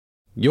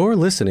You're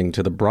listening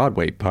to the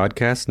Broadway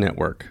Podcast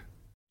Network.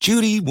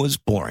 Judy was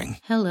boring.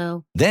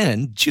 Hello.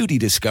 Then Judy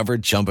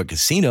discovered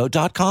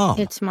ChumbaCasino.com.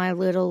 It's my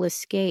little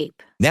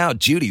escape. Now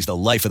Judy's the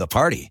life of the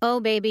party. Oh,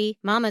 baby,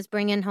 mama's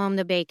bringing home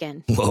the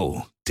bacon.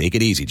 Whoa, take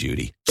it easy,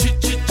 Judy.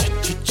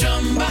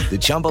 The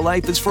Chumba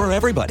life is for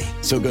everybody.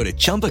 So go to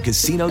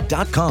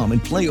ChumbaCasino.com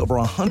and play over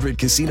 100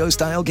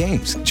 casino-style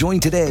games. Join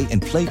today and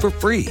play for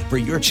free for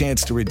your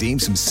chance to redeem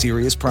some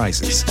serious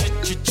prizes.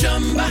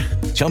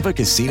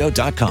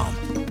 ChumbaCasino.com.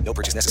 No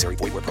purchase necessary.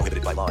 Void where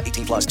prohibited by law.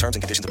 18 plus terms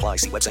and conditions apply.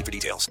 See website for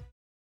details.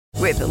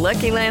 With the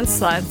Lucky Land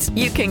Slots,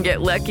 you can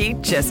get lucky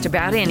just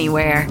about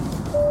anywhere.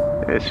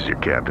 This is your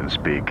captain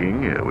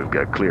speaking. We've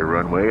got clear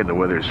runway and the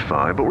weather's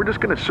fine, but we're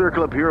just going to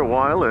circle up here a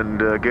while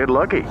and get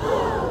lucky.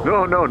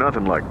 No,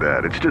 nothing like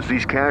that. It's just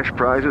these cash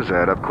prizes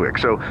add up quick.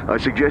 So I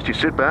suggest you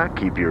sit back,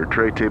 keep your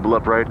tray table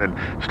upright, and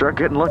start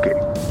getting lucky.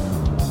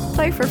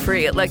 Play for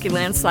free at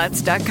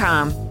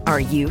LuckyLandSlots.com. Are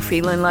you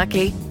feeling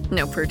lucky?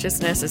 No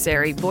purchase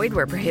necessary. Void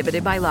where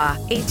prohibited by law.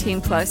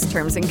 18 plus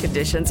terms and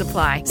conditions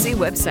apply. See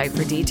website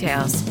for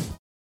details.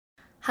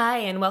 Hi,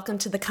 and welcome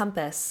to The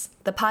Compass,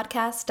 the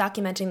podcast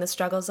documenting the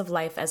struggles of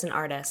life as an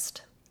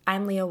artist.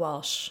 I'm Leah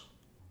Walsh.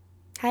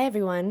 Hi,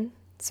 everyone.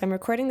 So I'm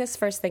recording this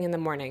first thing in the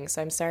morning,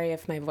 so I'm sorry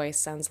if my voice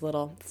sounds a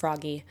little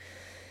froggy.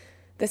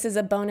 This is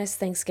a bonus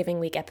Thanksgiving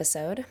week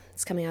episode.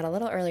 It's coming out a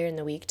little earlier in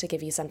the week to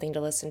give you something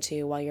to listen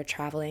to while you're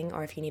traveling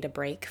or if you need a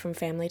break from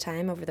family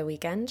time over the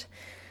weekend.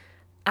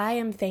 I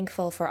am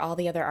thankful for all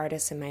the other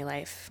artists in my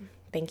life.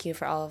 Thank you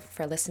for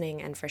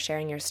listening and for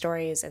sharing your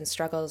stories and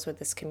struggles with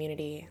this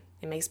community.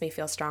 It makes me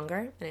feel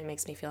stronger and it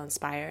makes me feel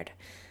inspired.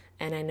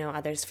 And I know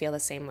others feel the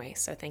same way,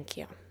 so thank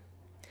you.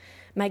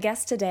 My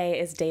guest today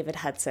is David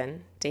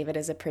Hudson. David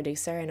is a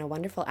producer and a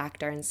wonderful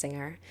actor and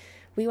singer.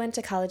 We went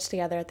to college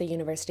together at the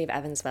University of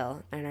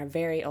Evansville and are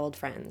very old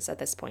friends at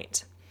this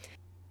point.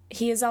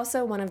 He is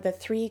also one of the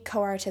 3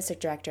 co-artistic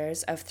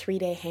directors of 3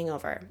 Day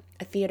Hangover,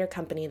 a theater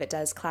company that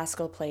does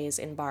classical plays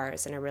in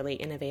bars in a really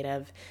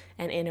innovative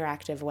and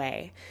interactive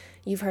way.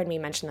 You've heard me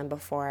mention them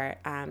before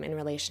in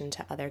relation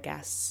to other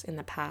guests in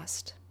the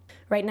past.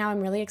 Right now,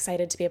 I'm really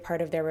excited to be a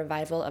part of their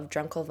revival of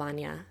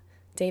Drunkelvania.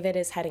 David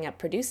is heading up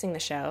producing the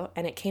show,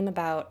 and it came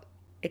about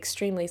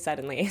extremely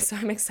suddenly, so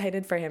I'm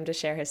excited for him to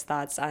share his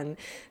thoughts on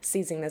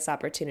seizing this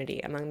opportunity,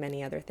 among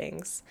many other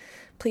things.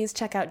 Please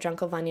check out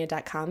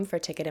drunkelvania.com for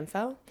ticket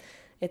info.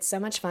 It's so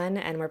much fun,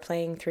 and we're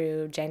playing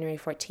through January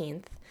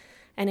 14th.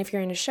 And if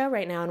you're in a show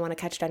right now and want to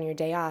catch it on your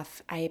day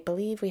off, I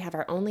believe we have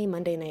our only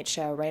Monday night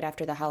show right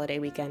after the holiday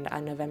weekend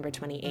on November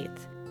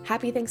 28th.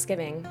 Happy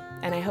Thanksgiving,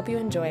 and I hope you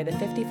enjoy the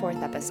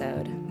 54th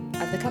episode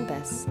of The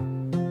Compass.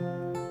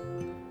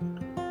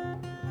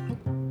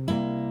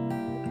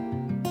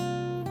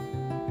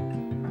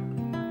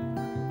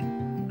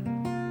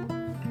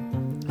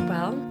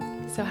 Well,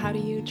 so how do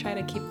you try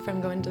to keep from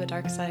going to the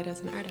dark side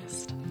as an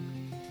artist?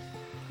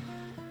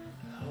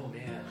 Oh,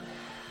 man.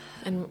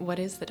 And what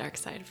is the dark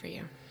side for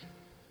you?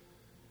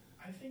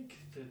 I think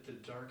that the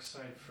dark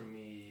side for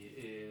me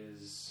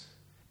is,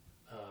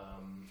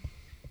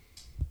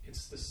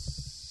 it's the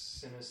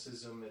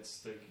cynicism, it's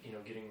the,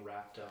 getting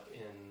wrapped up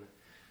in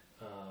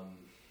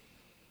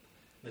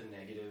the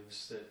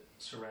negatives that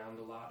surround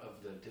a lot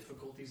of the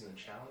difficulties and the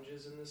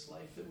challenges in this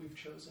life that we've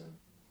chosen.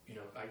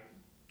 I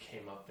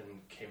came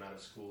out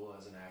of school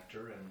as an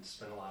actor and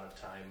spent a lot of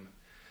time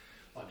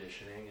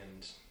auditioning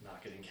and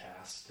not getting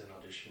cast and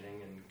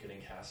auditioning and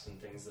getting cast in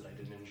things that I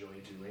didn't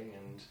enjoy doing,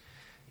 and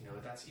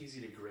that's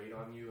easy to grate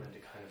on you and to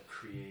kind of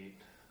create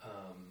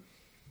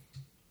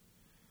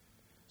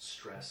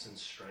stress and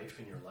strife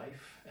in your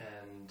life.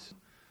 And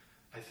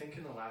I think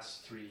in the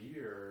last 3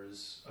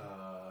 years,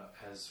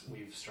 as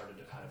we've started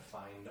to kind of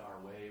find our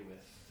way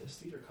with this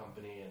theater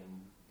company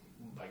and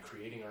by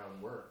creating our own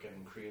work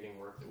and creating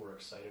work that we're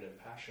excited and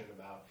passionate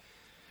about,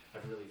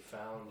 I've really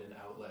found an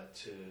outlet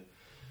to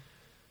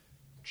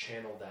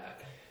channel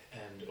that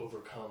and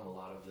overcome a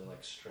lot of the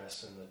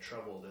stress and the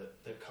trouble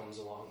that comes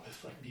along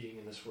with being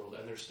in this world.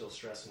 And there's still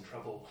stress and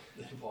trouble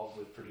involved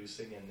with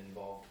producing and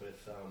involved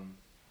with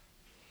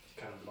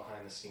kind of the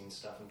behind the scenes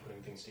stuff and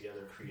putting things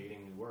together,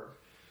 creating new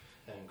work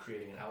and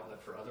creating an outlet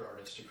for other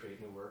artists to create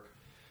new work.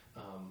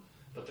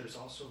 But there's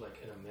also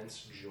an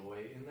immense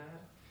joy in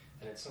that.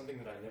 And it's something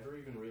that I never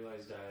even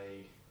realized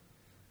I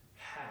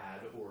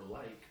had or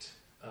liked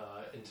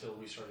until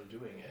we started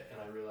doing it. And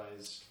I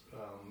realized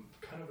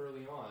kind of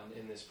early on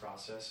in this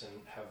process, and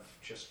have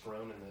just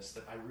grown in this,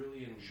 that I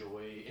really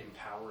enjoy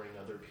empowering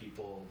other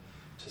people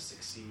to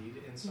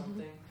succeed in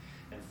something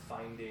and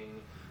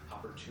finding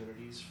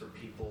opportunities for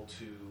people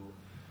to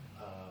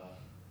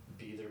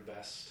be their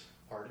best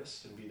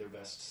artist and be their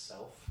best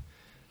self.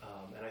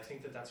 And I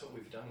think that that's what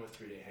we've done with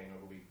 3 Day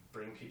Hangover. We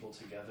bring people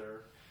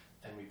together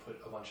and we put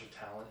a bunch of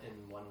talent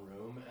in one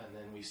room, and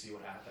then we see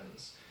what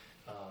happens.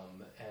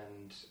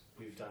 And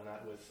we've done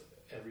that with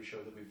every show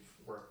that we've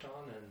worked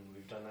on, and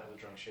we've done that with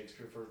Drunk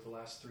Shakespeare for the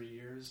last 3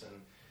 years.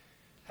 And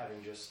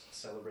having just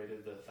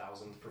celebrated the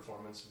 1,000th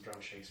performance of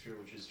Drunk Shakespeare,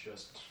 which is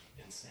just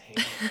insane,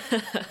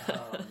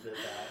 that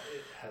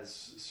it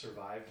has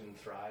survived and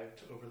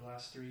thrived over the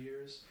last 3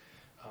 years.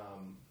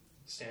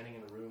 Standing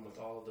in a room with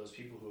all of those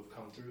people who have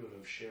come through and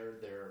have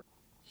shared their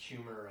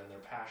humor and their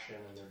passion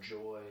and their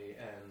joy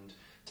and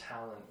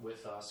talent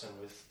with us and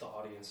with the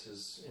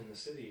audiences in the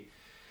city,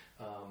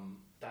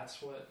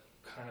 that's what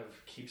kind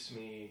of keeps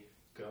me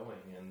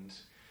going and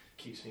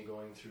keeps me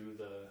going through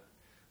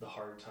the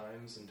hard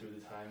times and through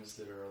the times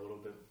that are a little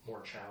bit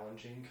more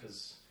challenging,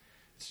 because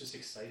it's just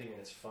exciting and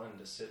it's fun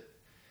to sit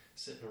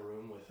in a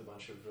room with a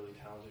bunch of really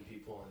talented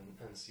people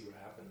and see what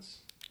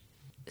happens.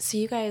 So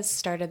you guys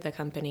started the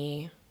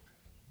company,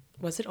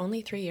 was it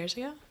only 3 years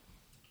ago?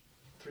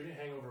 3 Day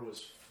Hangover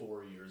was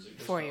 4 years ago.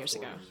 4 years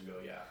ago. 4 years ago,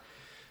 yeah.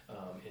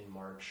 In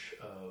March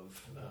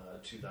of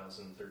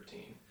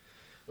 2013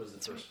 was the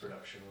first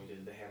production. We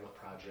did the Hamlet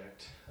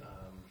Project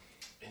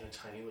in a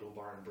tiny little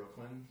bar in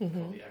Brooklyn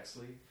called the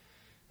Exley.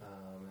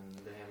 And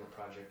the Hamlet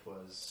Project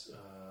was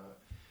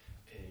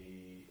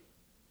a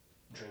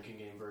drinking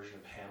game version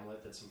of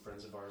Hamlet that some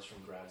friends of ours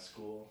from grad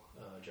school,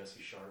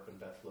 Jesse Sharp and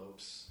Beth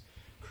Lopes,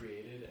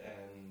 created.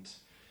 And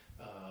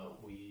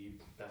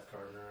Beth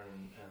Gardner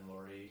and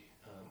Lori,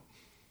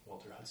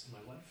 Walter Hudson,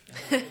 my wife,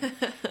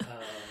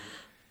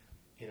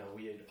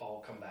 we had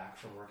all come back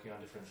from working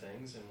on different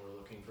things and were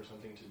looking for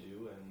something to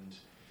do, and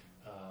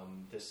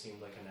this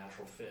seemed like a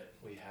natural fit.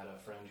 We had a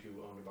friend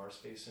who owned a bar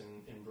space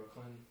in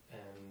Brooklyn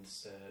and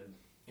said,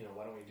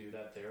 why don't we do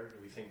that there? Do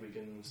we think we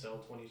can sell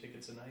 20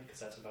 tickets a night? Because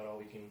that's about all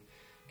we can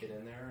get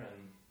in there,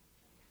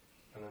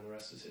 and then the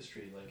rest is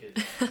history. Like it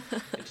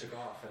took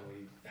off, and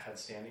we had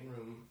standing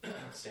room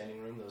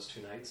those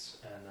 2 nights,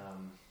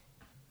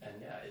 and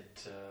yeah,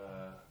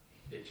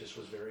 it just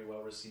was very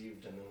well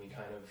received, and then we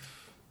kind of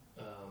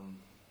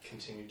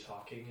continued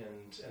talking,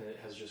 and it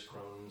has just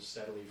grown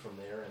steadily from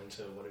there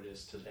into what it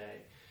is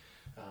today,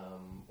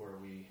 where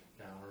we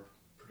now are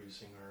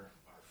producing our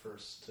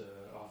first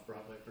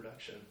off-Broadway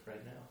production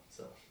right now.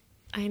 So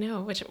I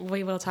know, which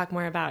we will talk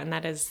more about, and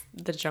that is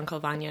the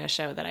Drunkovania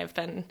show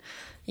that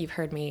you've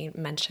heard me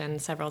mention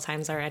several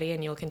times already,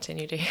 and you'll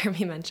continue to hear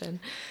me mention.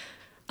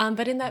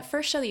 But in that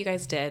first show that you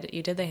guys did,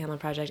 you did the Hamlet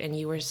Project, and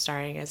you were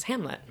starring as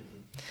Hamlet.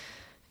 Mm-hmm.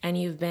 And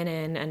you've been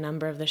in a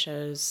number of the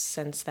shows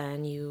since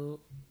then. You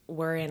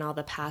were in all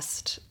the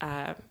past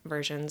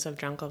versions of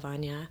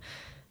Drunkovania.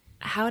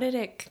 How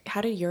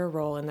did your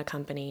role in the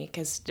company,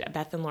 because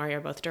Beth and Lori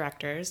are both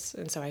directors,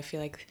 and so I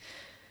feel like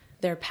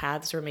their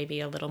paths were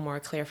maybe a little more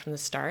clear from the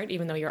start,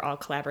 even though you're all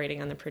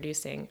collaborating on the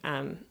producing.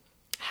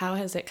 How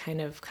has it kind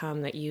of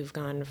come that you've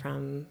gone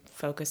from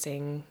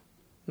focusing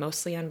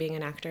mostly on being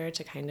an actor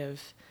to kind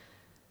of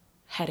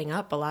heading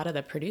up a lot of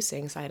the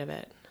producing side of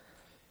it?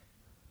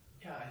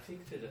 Yeah, I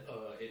think that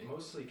it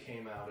mostly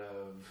came out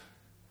of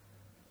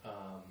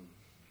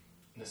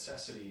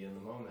necessity in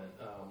the moment.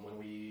 When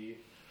we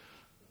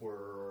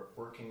were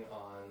working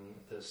on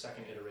the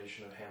second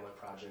iteration of Hamlet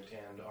Project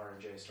and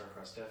R&J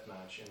Star-Crossed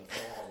Deathmatch in the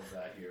fall of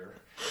that year,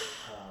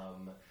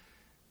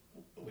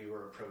 we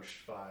were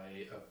approached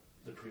by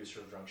the producer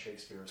of Drunk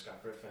Shakespeare,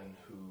 Scott Griffin,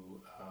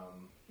 who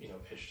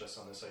pitched us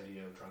on this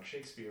idea of Drunk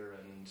Shakespeare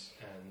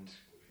and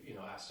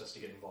asked us to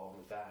get involved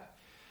with that.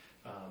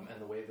 And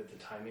the way that the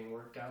timing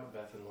worked out,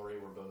 Beth and Lori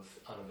were both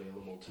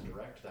unavailable to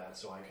direct that,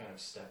 so I kind of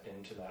stepped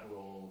into that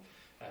role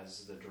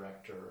as the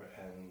director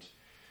and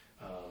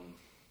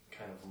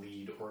kind of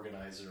lead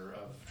organizer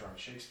of Drunk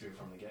Shakespeare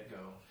from the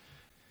get-go.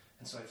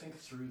 And so I think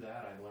through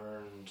that I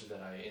learned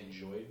that I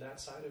enjoyed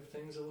that side of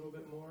things a little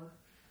bit more.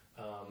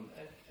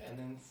 And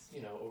then,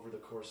 over the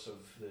course of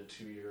the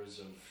 2 years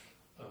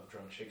of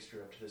Drunk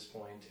Shakespeare up to this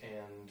point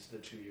and the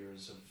 2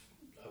 years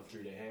of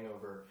 3 Day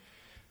Hangover,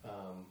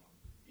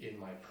 in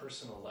my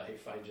personal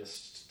life, I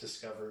just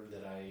discovered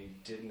that I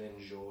didn't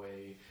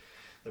enjoy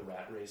the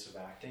rat race of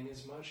acting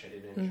as much. I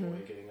didn't enjoy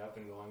getting up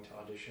and going to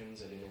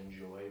auditions. I didn't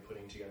enjoy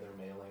putting together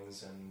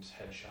mailings and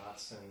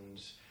headshots and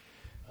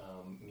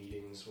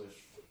meetings with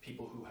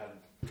people who had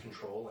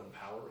control and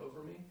power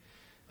over me.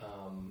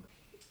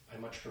 I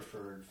much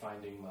preferred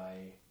finding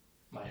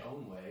my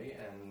own way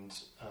and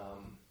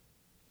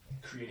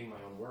creating my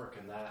own work,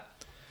 and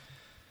that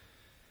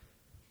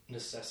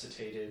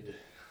necessitated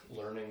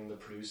learning the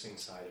producing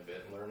side of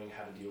it, learning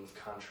how to deal with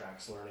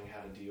contracts, learning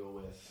how to deal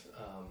with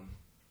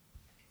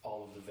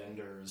all of the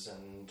vendors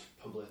and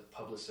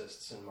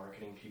publicists and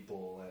marketing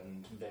people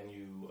and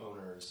venue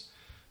owners.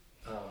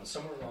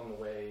 Somewhere along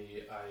the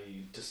way,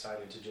 I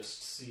decided to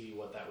just see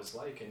what that was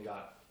like and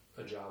got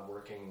a job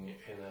working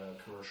in a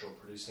commercial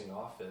producing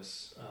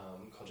office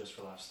called Just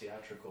for Laughs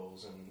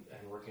Theatricals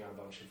and working on a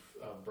bunch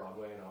of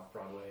Broadway and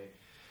off-Broadway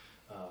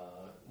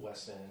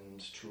West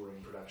End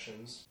touring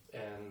productions.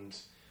 And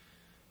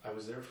I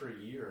was there for a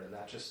year, and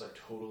that just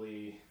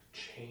totally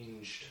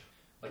changed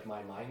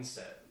my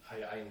mindset.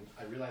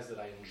 I realized that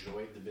I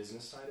enjoyed the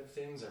business side of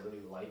things. I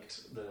really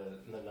liked the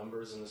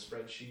numbers and the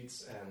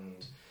spreadsheets,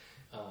 and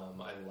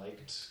I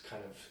liked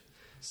kind of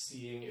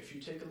seeing if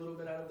you take a little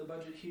bit out of the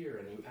budget here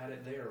and you add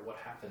it there, what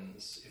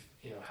happens?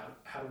 If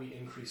how do we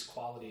increase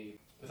quality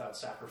without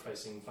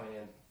sacrificing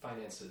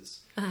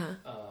finances?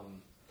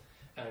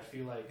 And I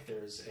feel like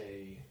there's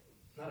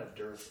not a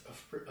dearth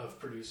of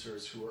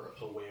producers who are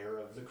aware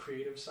of the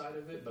creative side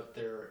of it, but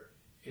there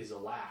is a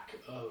lack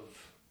of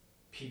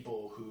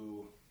people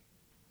who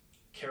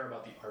care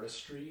about the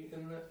artistry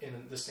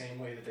in the same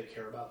way that they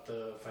care about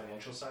the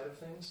financial side of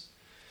things.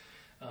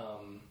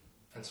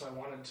 And so I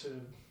wanted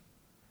to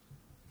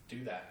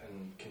do that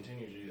and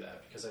continue to do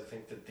that because I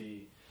think that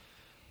the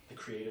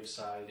creative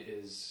side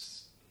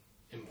is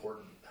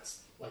important.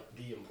 That's like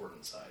the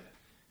important side.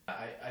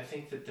 I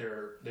think that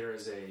there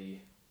is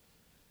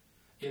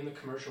in the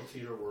commercial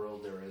theater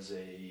world,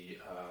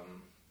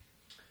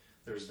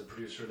 there's the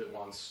producer that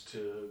wants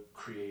to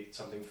create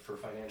something for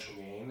financial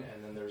gain,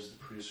 and then there's the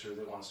producer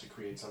that wants to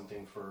create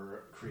something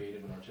for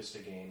creative and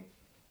artistic gain.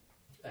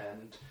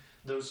 And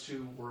those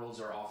two worlds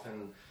are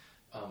often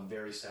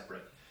very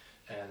separate.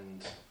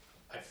 And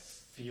I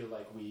feel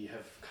like we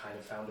have kind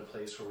of found a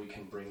place where we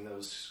can bring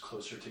those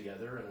closer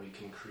together and we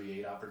can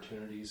create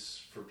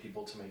opportunities for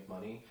people to make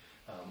money.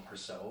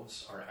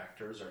 Ourselves, our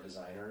actors, our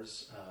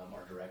designers,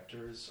 our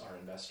directors, our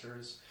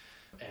investors,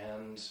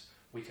 and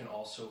we can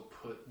also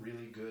put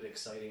really good,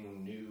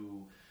 exciting,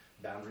 new,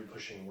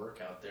 boundary-pushing work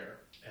out there.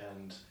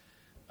 And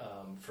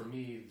for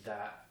me,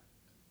 that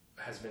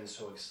has been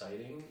so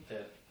exciting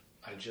that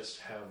I just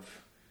have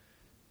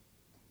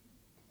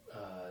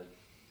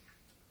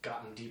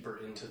gotten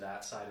deeper into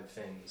that side of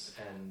things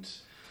and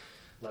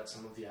let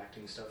some of the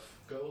acting stuff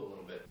go a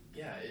little bit.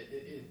 Yeah,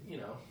 it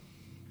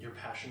your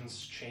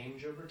passions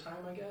change over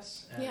time, I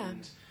guess.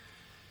 And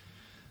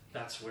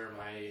that's where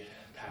my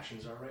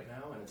passions are right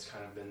now. And it's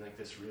kind of been like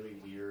this really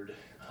weird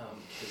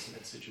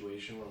kismet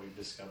situation where we've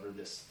discovered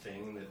this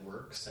thing that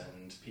works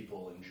and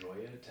people enjoy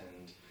it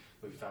and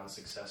we've found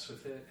success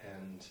with it.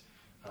 And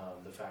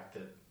the fact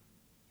that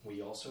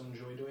we also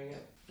enjoy doing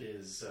it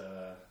is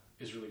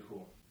really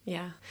cool.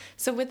 Yeah.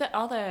 So with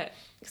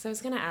because I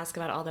was going to ask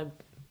about all the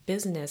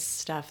business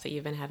stuff that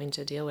you've been having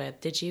to deal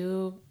with. Did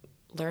you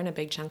learn a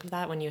big chunk of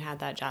that when you had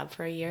that job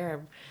for a year?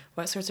 Or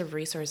what sorts of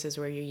resources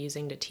were you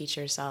using to teach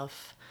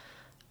yourself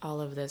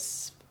all of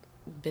this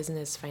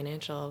business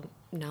financial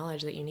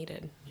knowledge that you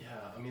needed? Yeah,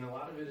 I mean, a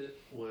lot of it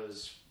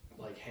was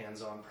like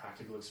hands-on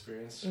practical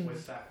experience. Mm-hmm.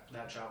 With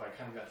that job, I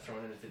kind of got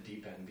thrown in at the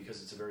deep end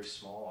because it's a very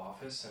small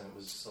office and it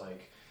was just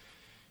like,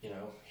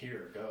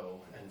 here,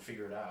 go and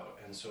figure it out.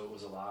 And so it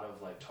was a lot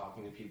of like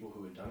talking to people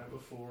who had done it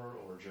before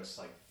or just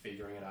like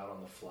figuring it out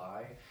on the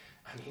fly.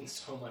 I mean,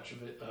 so much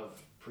of it,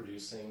 of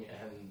producing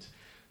and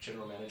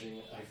general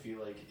managing, I feel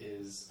like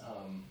is,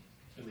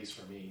 at least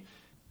for me,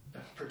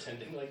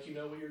 pretending like you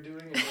know what you're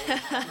doing. And what you're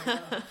talking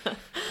about.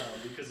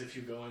 Because if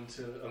you go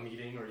into a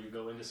meeting or you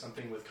go into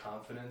something with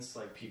confidence,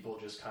 like people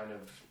just kind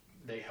of,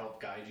 they help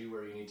guide you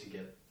where you need to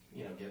get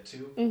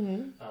to.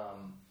 Mm-hmm.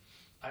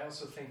 I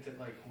also think that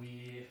like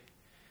we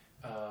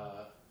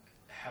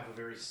have a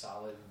very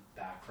solid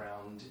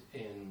background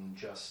in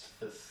just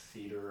the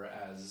theater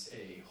as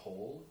a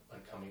whole,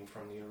 like coming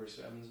from the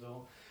University of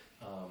Evansville.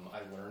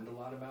 I learned a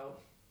lot about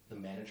the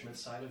management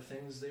side of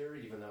things there,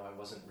 even though I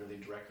wasn't really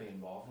directly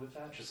involved with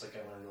that, just like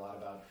I learned a lot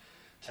about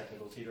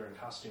technical theater and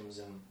costumes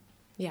and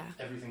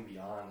everything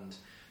beyond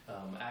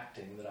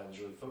acting that I was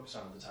really focused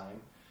on at the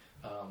time.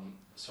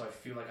 So I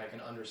feel like I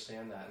can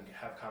understand that and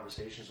have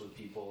conversations with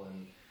people,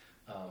 and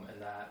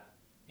that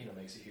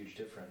makes a huge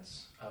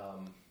difference.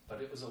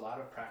 But it was a lot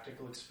of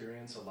practical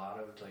experience, a lot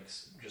of like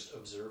just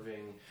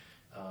observing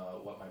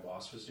what my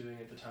boss was doing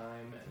at the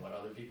time and what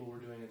other people were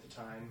doing at the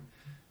time.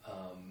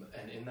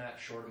 And in that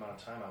short amount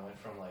of time, I went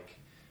from like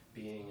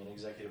being an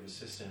executive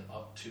assistant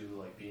up to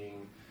like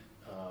being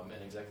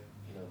an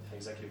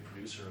executive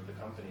producer of the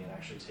company and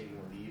actually taking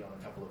the lead on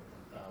a couple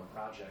of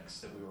projects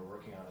that we were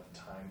working on at the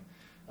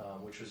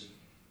time, which was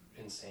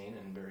insane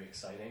and very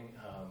exciting.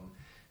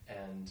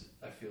 And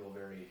I feel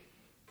very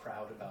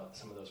proud about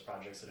some of those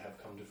projects that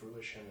have come to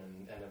fruition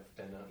and have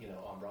been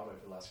on Broadway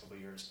for the last couple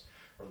of years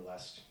or the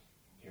last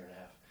year and a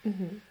half.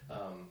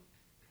 Mm-hmm.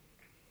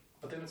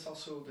 But then it's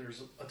also,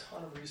 there's a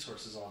ton of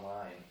resources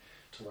online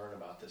to learn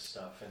about this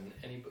stuff, and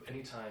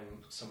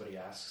anytime somebody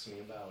asks me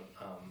about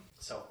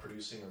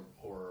self-producing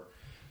or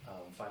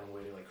finding a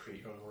way to like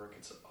create your own work,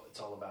 it's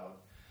all about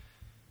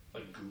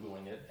like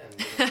Googling it. And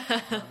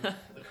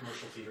the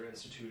Commercial Theater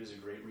Institute is a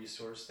great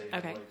resource. They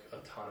have like a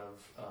ton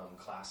of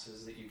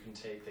classes that you can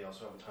take. They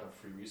also have a ton of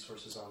free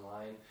resources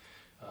online.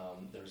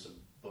 There's a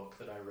book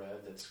that I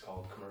read that's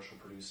called Commercial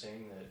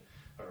Producing,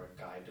 or a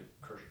guide to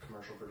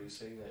commercial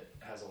producing, that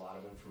has a lot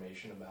of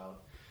information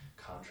about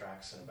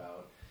contracts and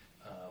about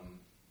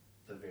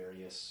the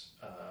various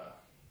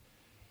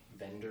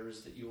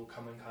vendors that you will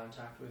come in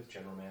contact with,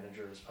 general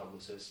managers,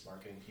 publicists,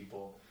 marketing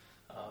people,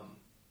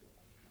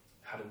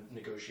 how to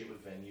negotiate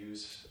with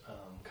venues,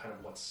 kind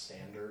of what's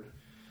standard.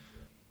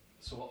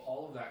 So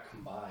all of that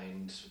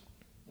combined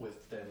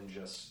with then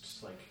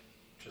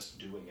just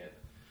doing it,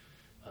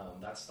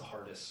 that's the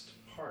hardest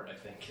part, I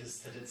think, is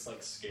that it's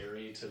like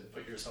scary to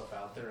put yourself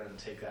out there and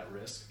take that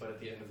risk. But at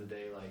the end of the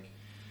day, like,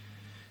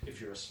 if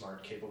you're a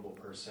smart, capable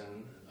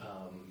person,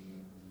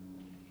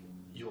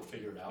 you'll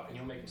figure it out, and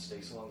you'll make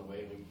mistakes along the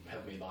way. We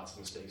have made lots of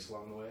mistakes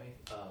along the way,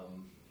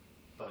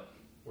 but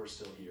we're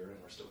still here and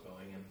we're still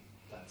going, and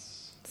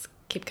that's... Let's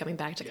keep coming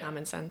back to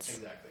common sense.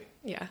 Exactly.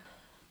 Yeah.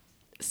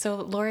 So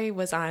Lori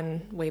was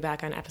on way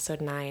back on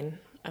episode 9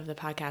 of the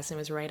podcast, and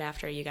it was right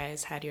after you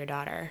guys had your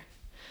daughter,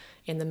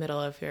 in the middle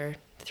of your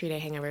 3-Day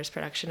Hangovers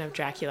production of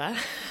Dracula,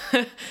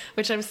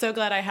 which I'm so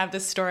glad I have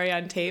this story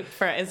on tape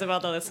for Isabel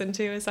to listen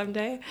to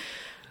someday.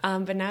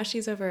 But now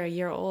she's over a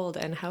year old,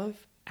 and how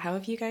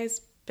have you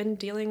guys been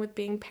dealing with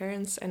being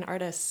parents and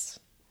artists,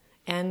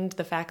 and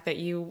the fact that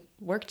you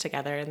work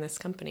together in this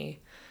company?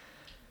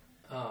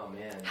 Oh,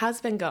 man. How's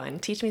it been going?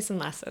 Teach me some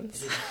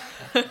lessons.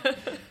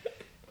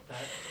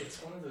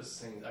 It's one of those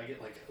things, I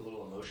get like a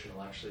little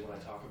emotional actually when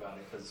I talk about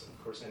it, because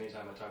of course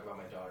anytime I talk about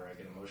my daughter I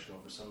get emotional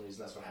for some reason.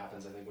 That's what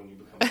happens, I think, when you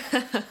become a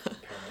parent.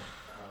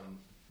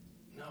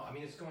 No, I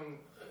mean, it's going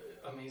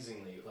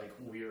amazingly. Like,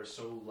 we are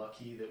so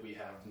lucky that we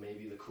have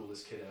maybe the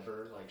coolest kid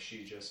ever. Like,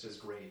 she just is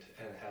great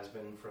and has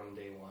been from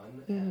day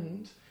one.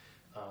 And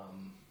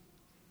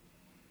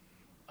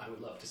I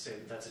would love to say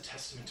that that's a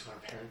testament to our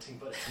parenting,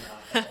 but it's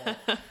not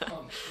at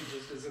all. She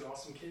just is an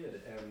awesome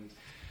kid, and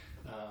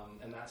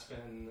that's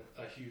been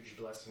a huge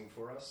blessing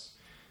for us.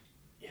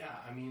 Yeah,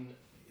 I mean,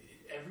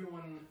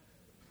 everyone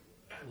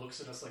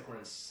looks at us like we're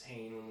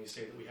insane when we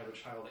say that we have a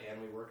child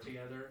and we work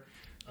together.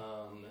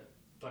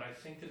 But I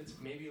think that it's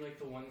maybe like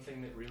the one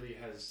thing that really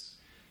has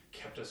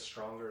kept us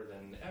stronger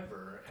than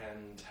ever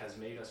and has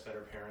made us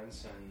better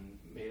parents and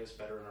made us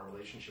better in our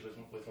relationship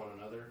with one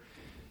another.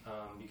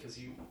 Because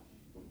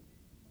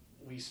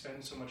we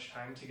spend so much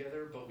time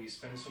together, but we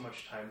spend so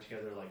much time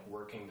together like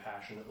working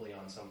passionately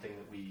on something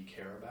that we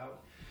care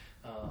about.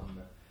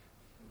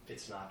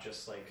 It's not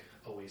just like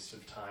a waste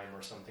of time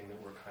or something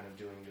that we're kind of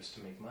doing just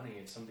to make money.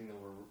 It's something that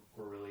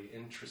we're really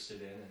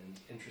interested in and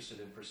interested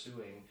in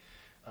pursuing.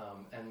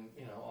 And,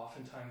 you know,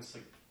 oftentimes,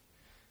 like,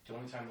 the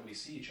only time that we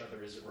see each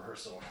other is at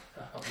rehearsal.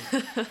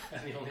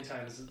 And the only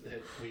times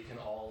that we can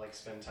all, like,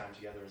 spend time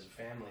together as a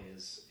family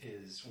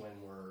is when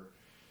we're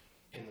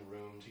in the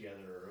room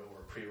together,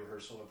 or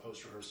pre-rehearsal or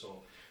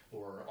post-rehearsal,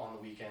 or on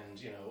the weekend,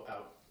 you know,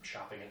 out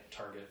shopping at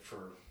Target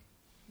for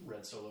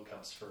red Solo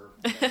cups for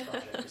the next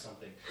project or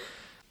something.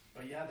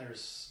 But yeah,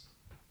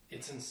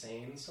 it's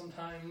insane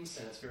sometimes,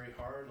 and it's very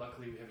hard.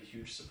 Luckily, we have a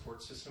huge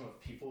support system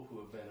of people who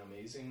have been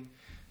amazing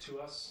to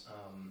us,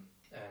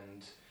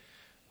 and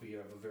we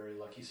have a very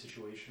lucky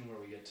situation where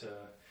we get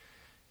to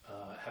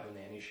have a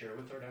nanny share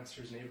with our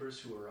downstairs neighbors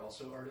who are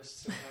also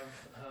artists and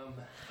have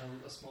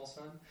a small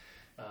son,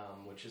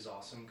 which is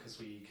awesome because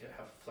we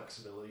have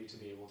flexibility to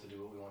be able to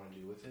do what we want to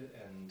do with it,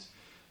 and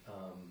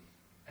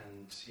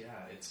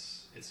yeah,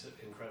 it's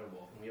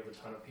incredible. And we have a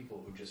ton of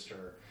people who just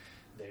are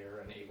there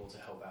and able to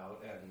help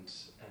out and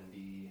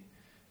be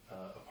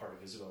a part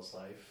of Isabel's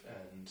life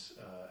and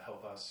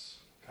help us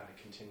kind of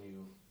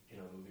continue, you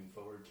know, moving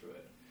forward through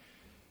it.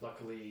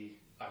 Luckily,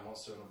 I'm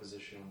also in a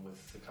position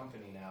with the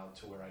company now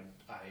to where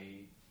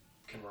I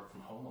can work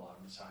from home a lot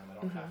of the time. I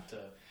don't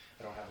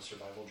have a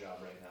survival job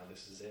right now.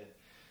 This is it,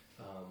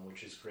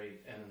 which is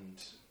great,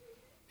 and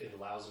it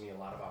allows me a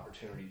lot of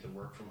opportunity to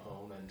work from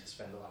home and to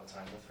spend a lot of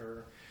time with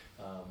her,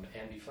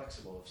 and be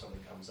flexible if something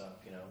comes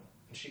up, you know.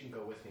 And she can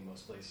go with me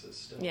most places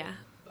still. Yeah.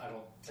 I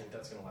don't think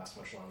that's going to last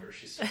much longer.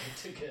 She's starting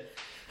to get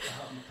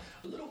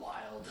a little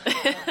wild.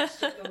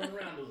 Starting to run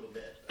around a little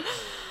bit.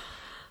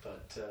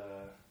 But,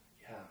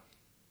 yeah,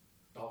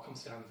 it all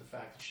comes down to the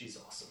fact that she's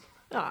awesome.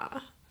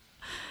 Aw.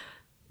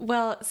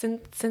 Well,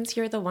 since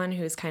you're the one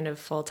who's kind of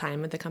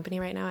full-time with the company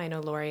right now, I know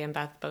Lori and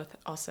Beth both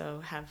also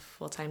have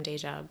full-time day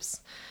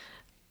jobs.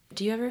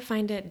 Do you ever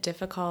find it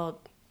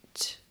difficult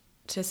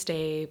to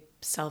stay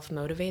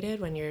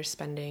self-motivated when you're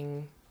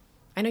spending...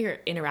 I know you're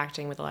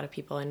interacting with a lot of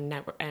people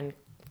and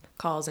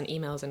calls and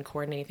emails and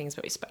coordinating things,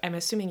 but I'm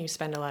assuming you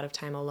spend a lot of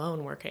time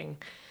alone working.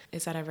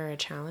 Is that ever a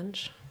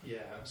challenge?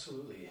 Yeah,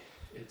 absolutely.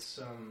 It's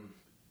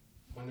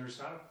when there's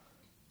not a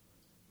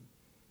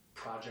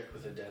project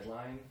with a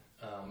deadline,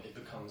 it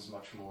becomes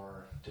much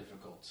more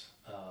difficult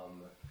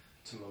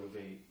to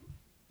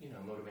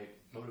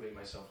motivate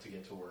myself to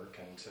get to work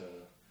and to,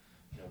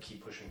 you know,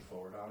 keep pushing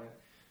forward on it.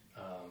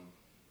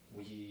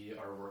 We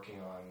are working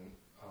on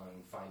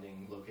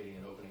locating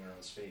and opening our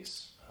own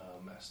space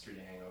as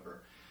 3-Day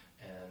Hangover,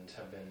 and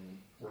have been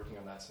working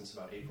on that since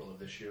about April of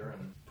this year,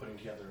 and putting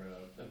together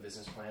a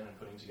business plan and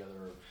putting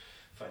together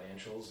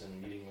financials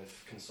and meeting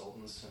with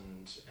consultants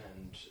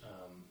and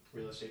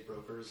real estate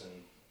brokers and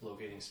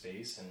locating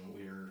space, and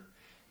we're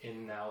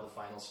in now the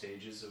final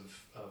stages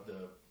of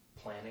the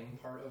planning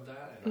part of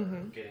that, and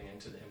are getting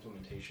into the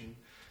implementation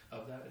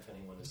of that. If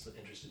anyone is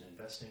interested in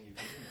investing, you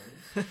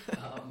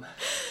can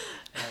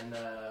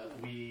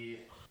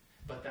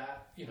But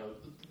that, you know,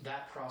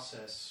 that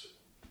process,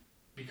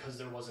 because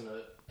there wasn't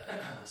a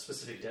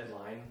specific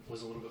deadline,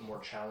 was a little bit more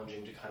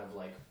challenging to kind of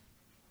like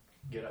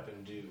get up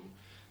and do.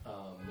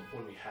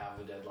 When we have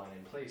a deadline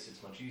in place,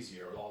 it's much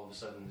easier. All of a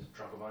sudden,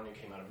 Drunkovania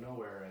came out of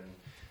nowhere,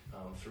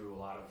 and through a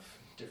lot of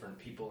different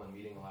people and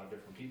meeting a lot of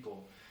different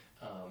people,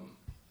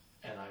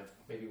 and I've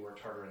maybe worked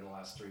harder in the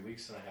last 3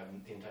 weeks than I have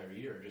the entire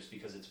year, just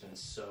because it's been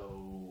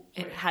so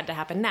quick. It had to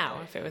happen now,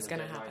 right? if it was going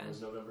to happen. It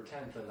was November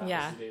 10th, and that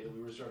Yeah. was the day that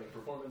we were starting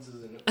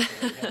performances, and we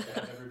had to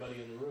have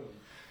everybody in the room.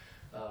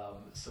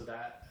 So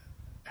that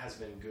has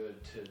been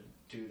good to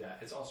do that.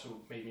 It's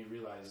also made me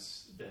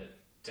realize that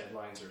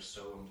deadlines are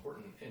so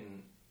important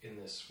in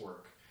this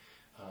work,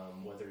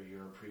 whether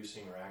you're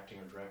producing or acting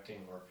or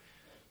directing or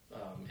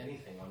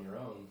anything on your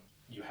own.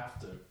 You have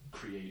to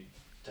create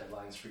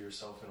deadlines for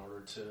yourself in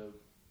order to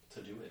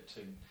do it,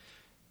 to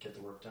get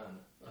the work done.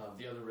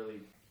 The other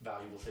really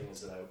valuable thing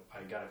is that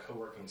I got a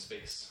co-working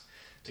space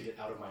to get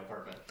out of my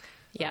apartment.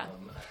 Yeah.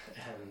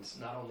 And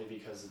not only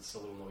because it's a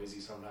little noisy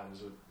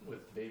sometimes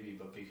with the baby,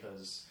 but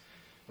because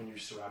when you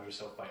surround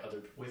yourself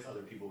with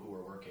other people who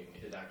are working,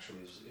 it actually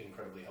is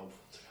incredibly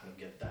helpful to kind of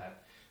get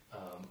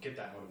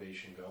that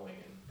motivation going,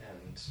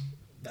 and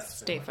that's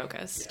Stay been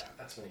focused. Yeah,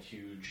 that's been a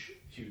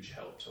huge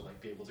help to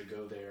be able to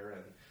go there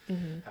and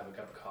have a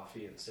cup of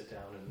coffee and sit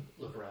down and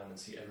look around and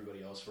see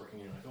everybody else working.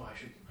 You're like, oh, I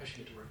should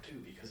get to work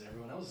too, because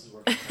everyone else is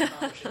working and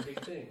accomplishing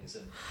big things,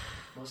 and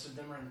most of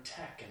them are in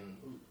tech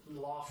and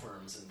law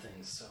firms and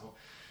things. So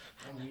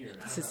I'm weird.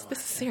 This is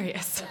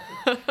serious.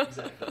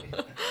 Exactly.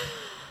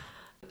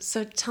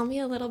 So tell me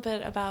a little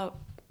bit about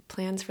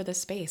plans for the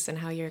space and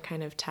how you're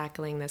kind of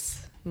tackling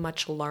this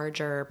much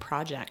larger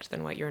project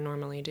than what you're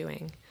normally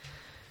doing.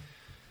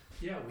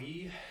 Yeah,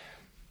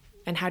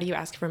 And how do you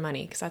ask for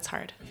money? Because that's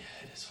hard.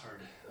 Yeah, it is hard.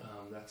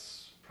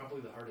 That's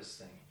probably the hardest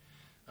thing.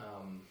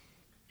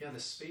 The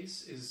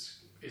space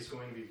is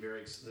going to be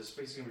the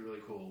space is going to be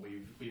really cool.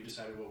 We've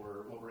decided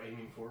what we're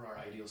aiming for. Our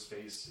ideal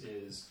space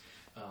is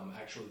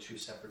actually 2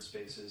 separate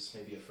spaces,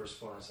 maybe a first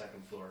floor and a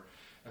second floor.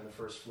 And the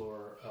first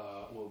floor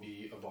will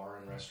be a bar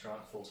and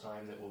restaurant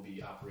full-time that will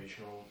be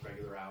operational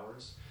regular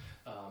hours.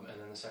 And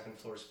then the second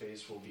floor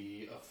space will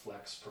be a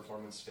flex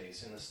performance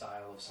space in the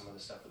style of some of the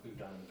stuff that we've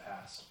done in the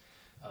past,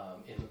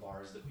 in the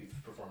bars that we've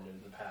performed in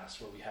the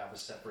past, where we have a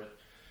separate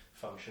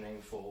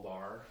functioning full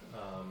bar,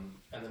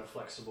 and then a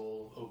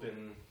flexible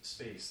open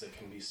space that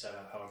can be set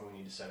up however we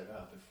need to set it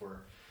up. If we're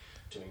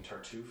doing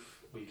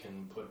Tartuffe, we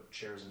can put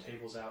chairs and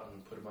tables out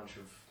and put a bunch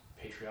of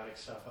patriotic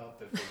stuff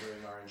up. If we're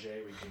doing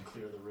R&J, we can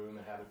clear the room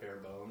and have it bare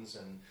bones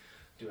and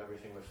do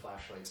everything with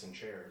flashlights and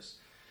chairs.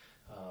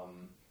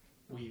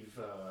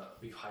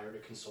 We've hired a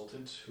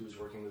consultant who's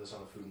working with us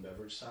on the food and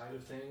beverage side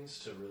of things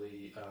to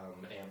really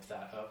amp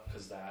that up,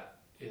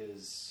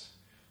 because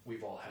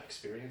we've all had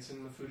experience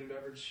in the food and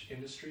beverage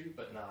industry,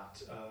 but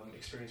not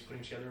experience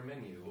putting together a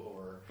menu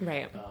or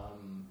Right.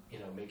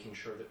 Making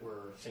sure that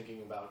we're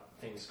thinking about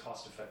things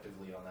cost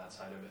effectively on that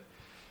side of it.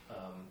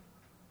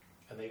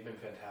 And they've been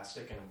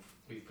fantastic, and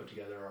we've put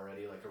together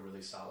already a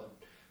really solid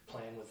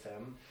plan with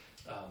them,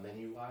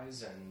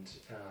 menu-wise, and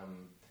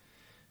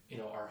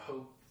our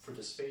hope for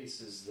the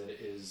space is that it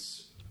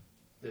is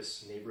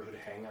this neighborhood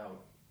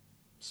hangout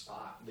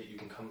spot that you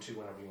can come to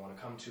whenever you want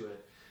to come to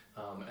it,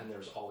 and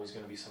there's always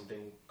going to be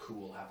something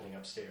cool happening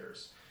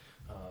upstairs.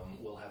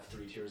 We'll have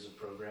 3 tiers of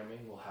programming.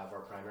 We'll have our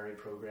primary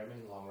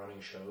programming,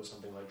 long-running shows,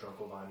 something like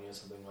Drunkovania,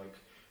 something like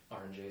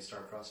R&J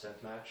Star-Crossed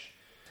Deathmatch.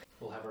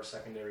 We'll have our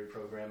secondary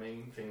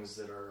programming, things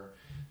that are,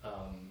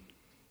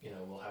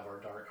 we'll have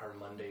our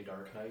Monday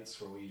Dark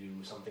Nights, where we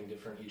do something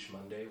different each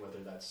Monday, whether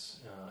that's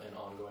an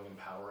ongoing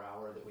Empower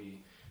Hour that we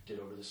did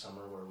over the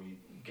summer, where we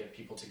get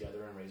people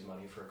together and raise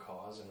money for a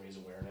cause and raise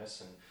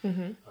awareness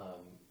and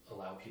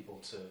allow people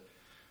to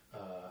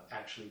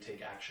actually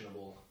take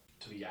actionable,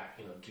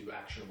 do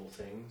actionable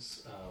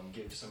things,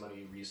 give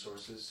somebody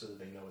resources so that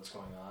they know what's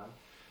going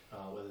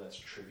on, whether that's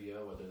trivia,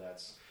 whether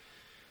that's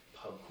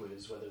pub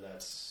quiz, whether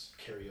that's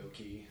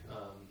karaoke.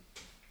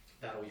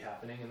 That'll be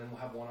happening, and then we'll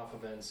have one-off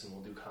events, and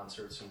we'll do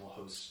concerts, and we'll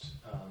host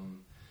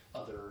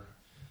other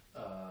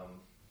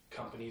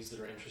companies that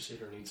are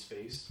interested or need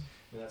space.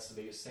 And that's the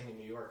biggest thing in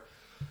New York.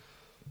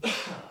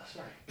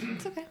 Sorry.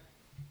 It's okay.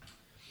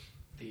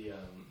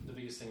 The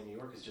biggest thing in New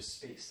York is just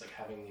space,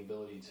 having the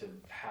ability to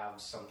have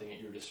something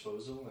at your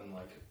disposal and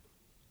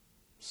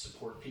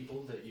support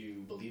people that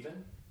you believe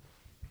in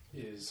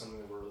is something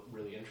that we're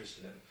really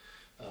interested in.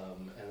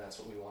 And that's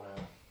what we want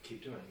to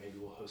keep doing. Maybe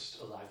we'll host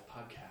a live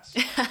podcast.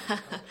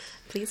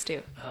 Please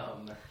do.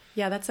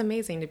 Yeah, that's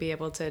amazing to be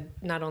able to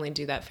not only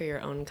do that for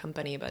your own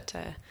company, but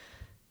to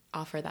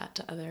offer that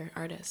to other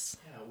artists.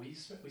 Yeah, we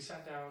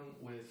sat down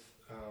with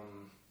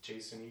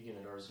Jason Egan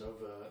at Ars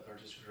Nova,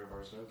 artist director of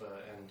Ars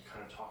Nova, and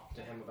kind of talked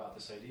to him about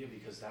this idea,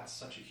 because that's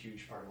such a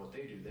huge part of what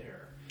they do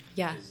there.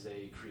 Yeah. Is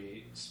they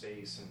create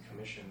space and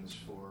commissions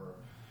for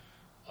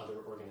other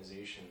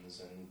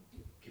organizations and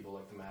people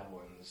like the Mad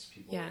Ones.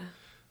 Yeah.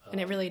 And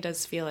it really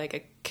does feel like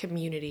a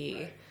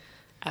community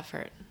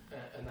effort.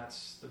 And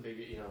that's the big,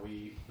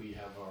 we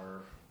have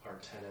our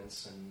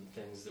tenets and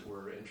things that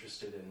we're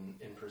interested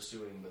in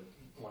pursuing, but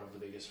one of the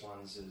biggest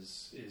ones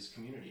is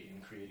community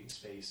and creating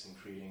space and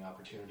creating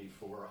opportunity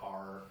for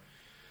our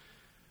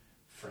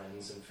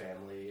friends and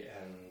family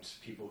and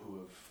people who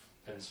have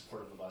been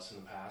supportive of us in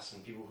the past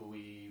and people who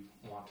we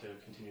want to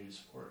continue to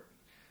support.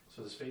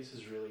 So the space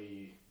is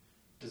really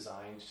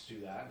designed to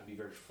do that, to be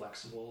very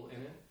flexible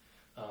in it.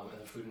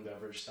 And the food and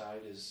beverage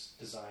side is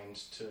designed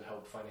to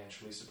help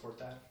financially support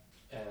that.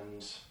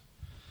 And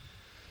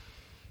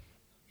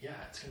yeah,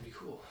 it's going to be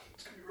cool.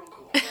 It's going to be real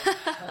cool.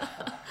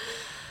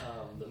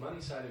 The money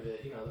side of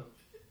it,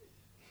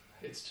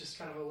 it's just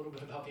kind of a little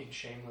bit about being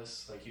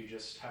shameless. Like, you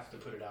just have to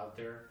put it out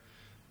there.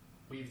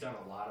 We've done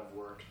a lot of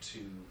work to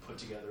put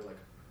together like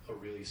a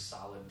really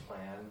solid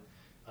plan.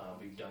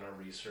 We've done our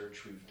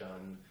research. We've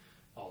done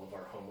all of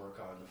our homework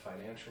on the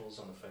financials,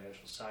 on the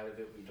financial side of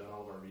it. We've done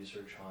all of our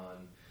research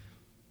on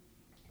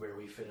where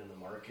we fit in the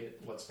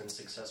market, what's been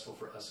successful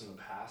for us in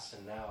the past,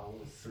 and now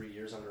with 3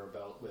 years under our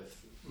belt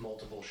with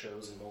multiple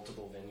shows and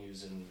multiple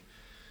venues and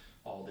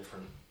all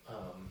different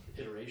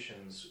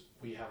iterations,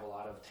 we have a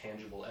lot of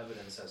tangible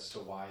evidence as to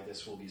why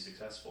this will be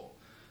successful,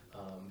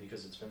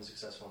 because it's been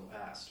successful in the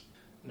past.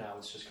 Now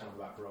it's just kind of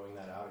about growing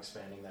that out,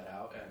 expanding that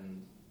out,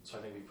 and so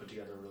I think we put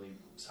together a really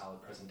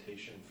solid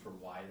presentation for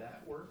why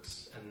that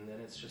works, and then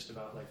it's just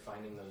about like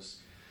finding those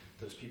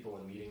people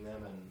and meeting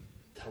them and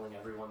telling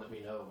everyone that we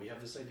know, we have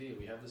this idea.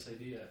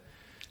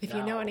 If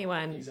you know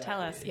anyone,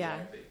 tell us.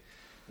 Exactly.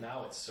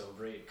 Now it's so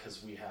great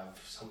because we have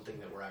something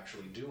that we're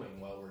actually doing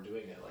while we're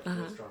doing it. Like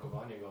with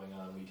Drunkovania going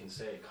on, we can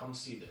say, come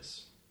see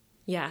this.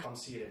 Yeah. Come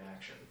see it in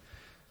action.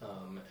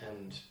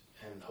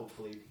 And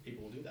hopefully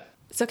people will do that.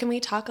 So can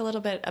we talk a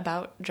little bit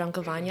about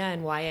Drunkovania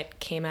and why it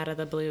came out of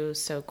the blue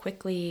so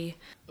quickly?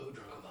 Oh,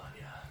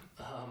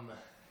 Drunkovania.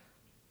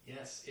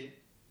 Yes, it...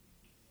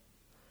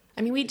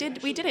 I mean, we did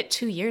it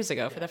 2 years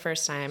ago for the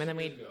first time, and then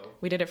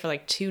we did it for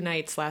like 2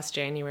 nights last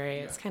January.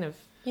 Yeah. It's kind of,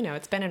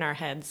 it's been in our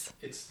heads.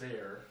 It's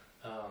there.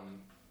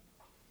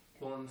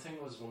 Well, and the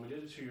thing was, when we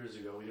did it 2 years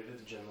ago, we did it at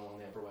the Gym on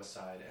the Upper West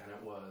Side, and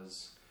it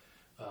was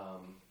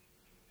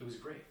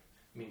great.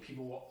 I mean,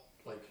 people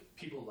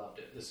loved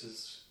it. This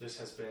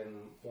has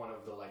been one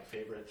of the like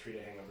favorite 3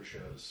 Day Hangover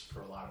shows for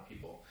a lot of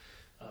people.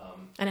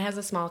 And it has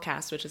a small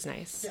cast, which is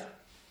nice. Yeah.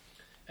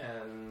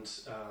 And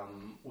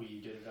we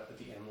did it up at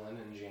the Emlyn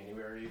in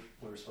January.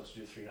 We were supposed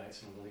to do 3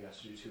 nights, and we only got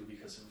to do 2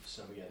 because of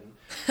Snowmageddon.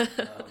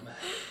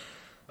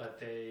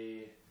 But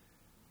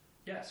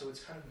so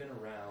it's kind of been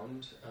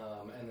around.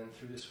 And then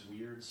through this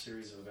weird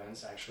series of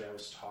events, actually, I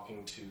was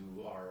talking to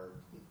our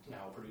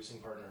now producing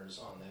partners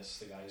on this,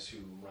 the guys who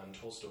run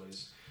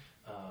Tolstoy's,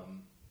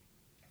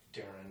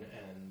 Darren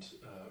and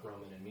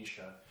Roman and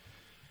Misha.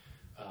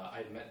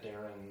 I'd met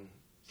Darren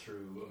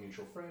through a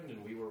mutual friend,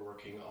 and we were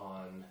working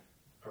on...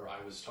 or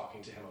I was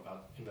talking to him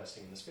about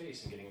investing in the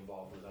space and getting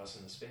involved with us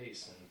in the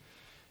space, and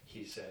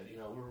he said,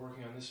 we're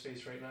working on this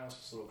space right now, so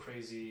it's a little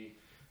crazy.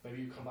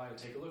 Maybe you come by and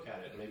take a look at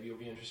it, and maybe you'll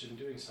be interested in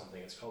doing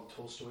something. It's called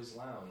Tolstoy's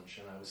Lounge,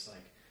 and I was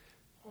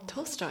like,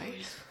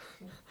 Tolstoy.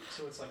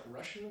 So it's like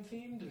Russian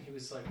themed, and he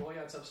was like, well,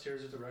 yeah, it's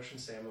upstairs at the Russian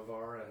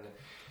Samovar, and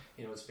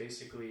it's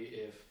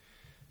basically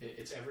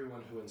it's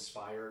everyone who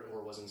inspired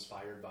or was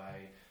inspired by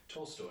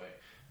Tolstoy,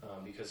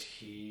 because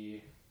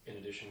he, in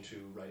addition to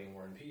writing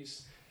War and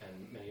Peace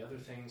and many other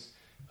things,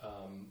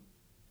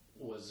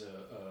 was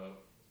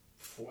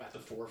at the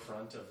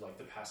forefront of like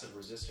the passive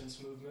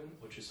resistance movement,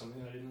 which is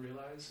something that I didn't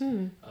realize.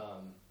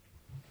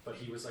 But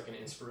he was like an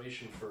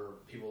inspiration for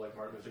people like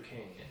Martin Luther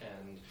King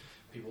and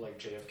people like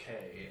JFK,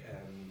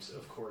 and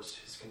of course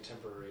his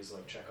contemporaries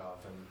like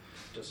Chekhov and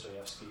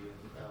Dostoevsky,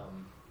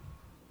 and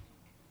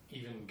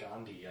even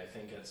Gandhi, I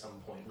think at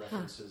some point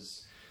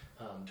references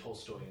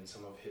Tolstoy in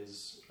some of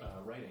his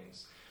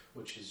writings,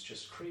 which is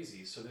just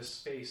crazy. So this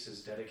space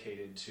is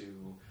dedicated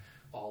to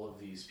all of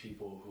these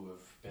people who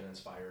have been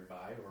inspired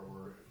by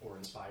or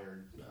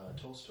inspired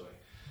Tolstoy.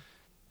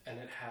 And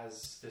it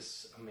has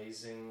this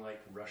amazing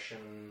like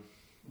Russian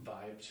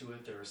vibe to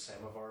it. There are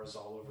samovars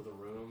all over the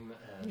room,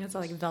 and it's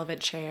all like velvet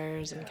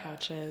chairs and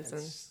couches,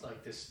 it's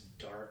like this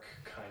dark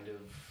kind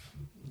of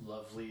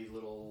lovely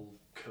little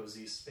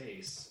cozy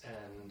space.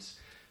 And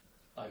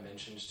I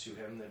mentioned to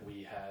him that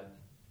we had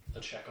a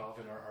Chekhov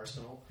in our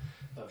arsenal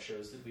of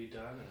shows that we'd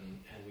done,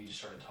 and we just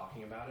started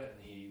talking about it,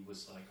 and he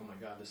was like, oh my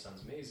god, this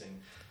sounds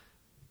amazing.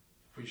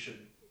 We should,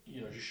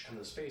 you should come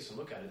to the space and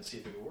look at it and see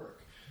if it would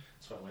work.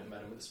 So I went and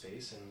met him at the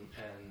space,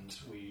 and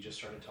we just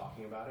started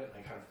talking about it,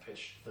 and I kind of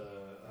pitched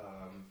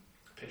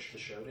the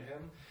show to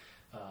him,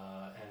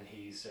 and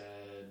he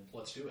said,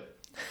 let's do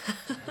it.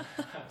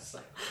 I was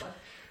like, what?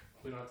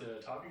 We don't have to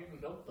talk again?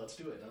 Nope, let's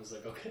do it. And I was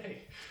like,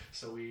 okay.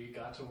 So we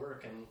got to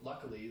work, and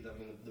luckily,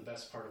 the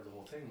best part of the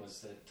whole thing was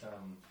that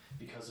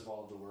because of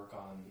all of the work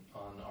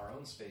on our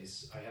own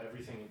space, I had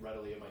everything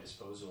readily at my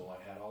disposal.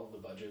 I had all of the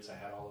budgets, I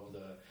had all of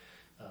the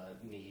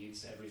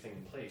needs, everything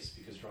in place,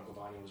 because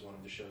Drunkovania was one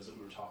of the shows that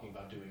we were talking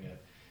about doing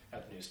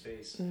at the new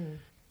space.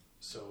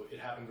 So it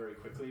happened very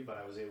quickly, but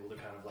I was able to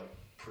kind of like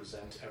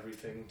present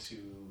everything to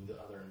the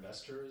other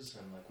investors,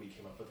 and like we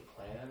came up with a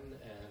plan,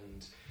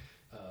 and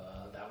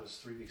that was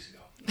 3 weeks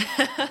ago.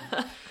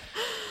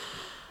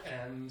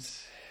 And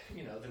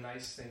the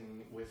nice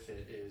thing with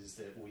it is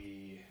that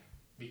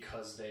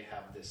because they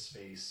have this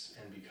space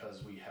and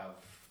because we have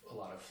a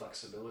lot of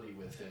flexibility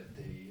with it,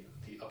 the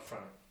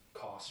upfront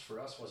cost for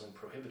us wasn't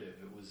prohibitive.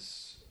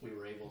 We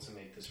were able to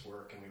make this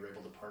work, and we were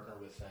able to partner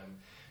with them.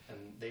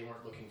 And they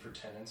weren't looking for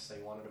tenants;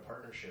 they wanted a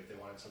partnership. They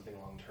wanted something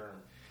long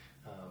term.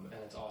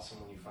 And it's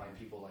awesome when you find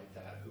people like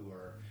that who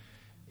are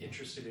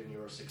interested in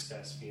your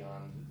success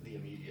beyond the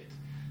immediate.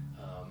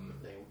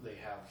 They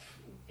have,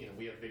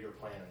 we have bigger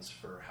plans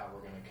for how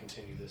we're going to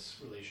continue this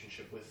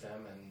relationship with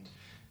them, and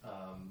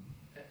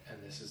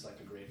this is like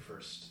a great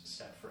first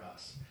step for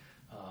us.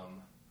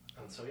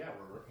 And so,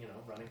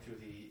 we're running through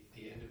the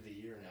end of the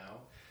year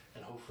now,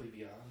 and hopefully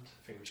beyond.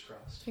 Fingers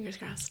crossed. Fingers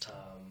crossed.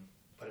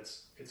 But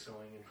it's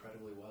going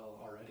incredibly well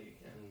already,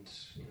 and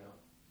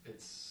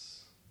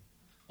it's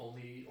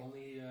only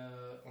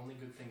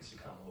good things to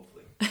come,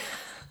 hopefully.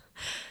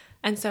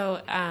 And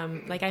so,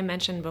 like I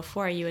mentioned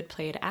before, you had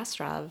played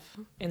Astrov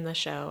in the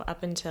show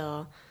up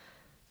until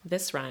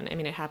this run. I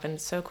mean, it happened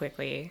so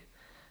quickly,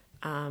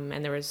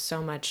 and there was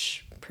so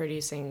much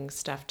producing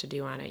stuff to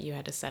do on it. You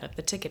had to set up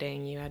the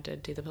ticketing, you had to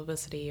do the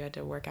publicity, you had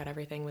to work out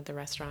everything with the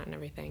restaurant and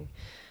everything.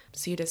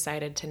 So you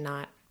decided to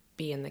not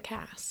be in the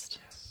cast.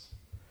 Yes.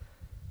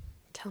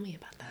 Tell me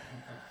about that.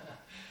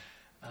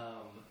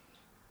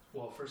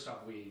 Well, first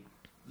off,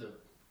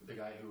 the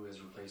guy who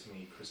has replaced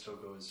me, Chris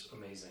Toko, is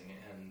amazing,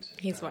 and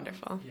he's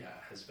wonderful. Yeah,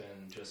 has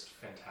been just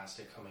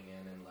fantastic coming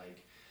in and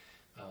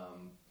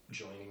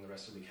joining the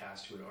rest of the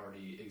cast who had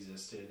already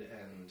existed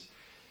and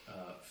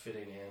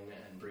fitting in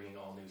and bringing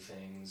all new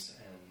things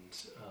and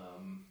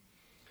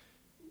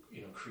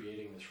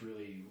creating this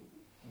really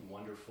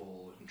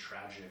wonderful and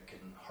tragic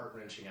and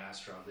heart-wrenching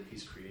Astrov that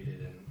he's created,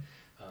 and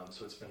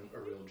so it's been a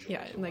real joy.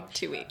 Yeah, in like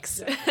 2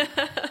 weeks. Yeah,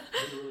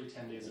 literally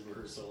 10 days of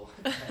rehearsal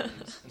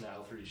and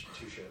now 2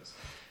 shows.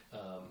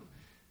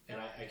 And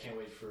I can't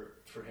wait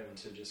for him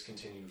to just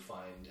continue to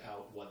find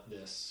out what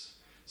this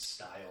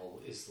style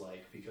is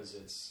like, because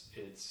it's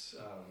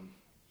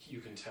you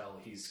can tell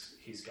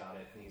he's got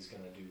it and he's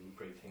going to do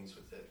great things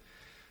with it.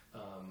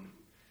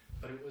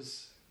 But it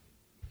was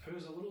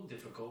a little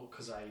difficult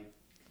because I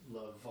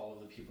love all of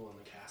the people in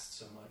the cast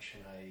so much,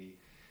 and I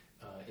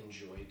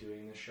enjoy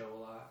doing the show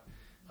a lot.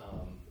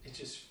 It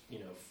just,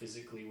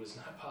 physically was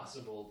not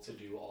possible to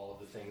do all of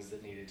the things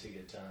that needed to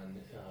get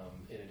done,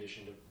 in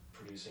addition to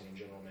producing and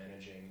general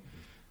managing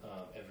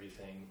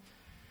everything.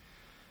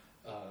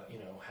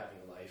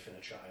 Having a life and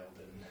a child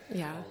and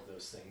all of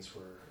those things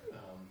are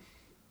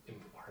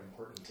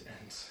important,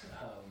 and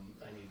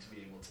I need to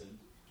be able to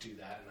do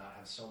that and not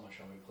have so much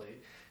on my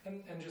plate,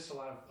 and just a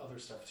lot of other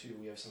stuff too.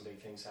 We have some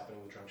big things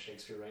happening with Drunk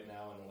Shakespeare right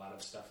now, and a lot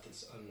of stuff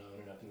that's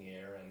unknown and up in the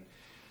air, and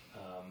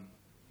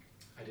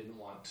I didn't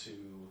want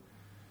to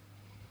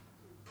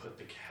put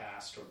the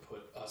cast or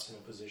put us in a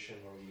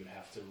position where we would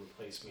have to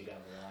replace me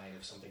down the line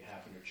if something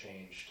happened or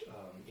changed,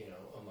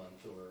 a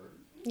month or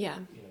 2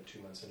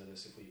 months into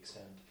this if we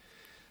extend.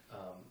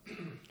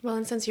 Well,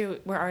 and since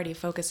you were already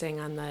focusing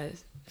on the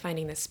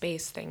finding the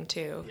space thing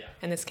too,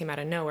 and this came out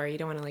of nowhere, you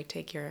don't want to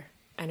take your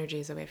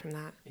energies away from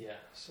that. Yeah,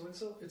 so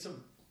it's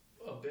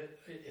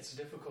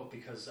difficult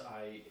because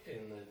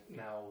in the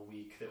now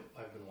week that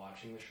I've been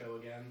watching the show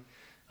again,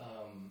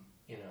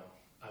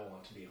 I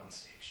want to be on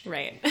stage.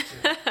 Right.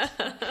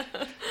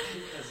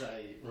 Because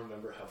I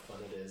remember how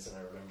fun it is, and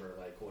I remember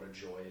what a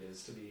joy it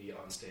is to be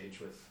on stage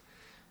with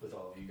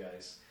all of you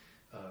guys,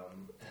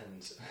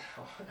 and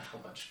how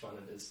much fun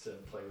it is to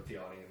play with the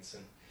audience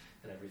and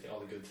everything, all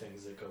the good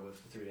things that go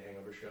with the 3 Day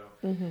Hangover show.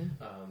 Mm-hmm.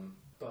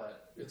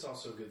 But it's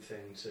also a good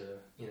thing to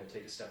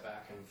take a step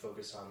back and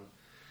focus on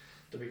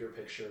the bigger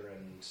picture,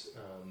 and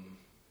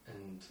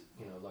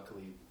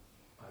luckily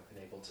I've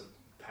been able to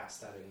pass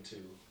that into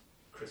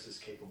Chris's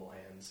capable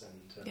hands,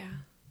 and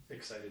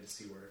excited to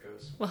see where it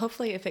goes. Well,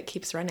 hopefully if it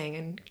keeps running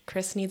and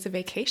Chris needs a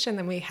vacation,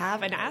 then we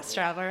have an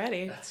Astrov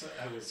already. That's what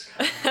I was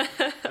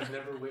I've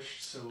never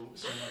wished so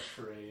much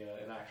for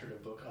an actor to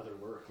book other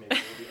work. Maybe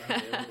it'll be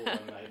unavailable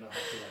one night and I'll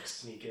have to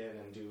sneak in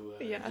and do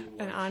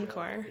an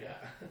encore. Yeah.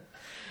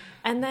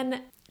 And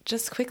then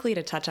just quickly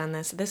to touch on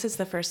this is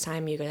the first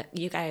time you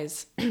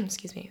guys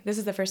excuse me, this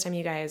is the first time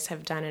you guys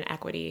have done an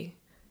equity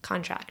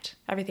contract.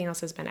 Everything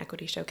else has been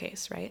equity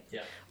showcase, right?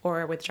 Yeah.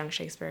 Or with Drunk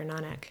Shakespeare or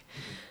Non-Ec.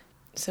 Mm-hmm.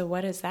 So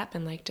what has that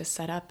been like to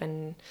set up?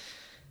 And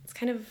it's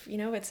kind of,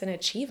 it's an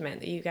achievement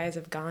that you guys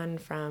have gone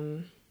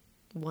from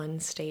one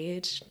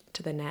stage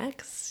to the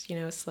next,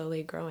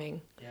 slowly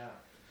growing. Yeah.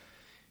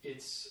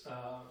 It's,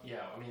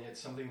 it's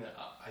something that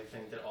I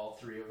think that all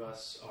 3 of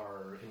us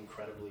are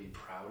incredibly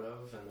proud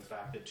of, and the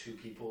fact that 2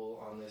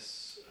 people on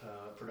this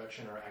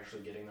production are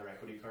actually getting their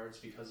equity cards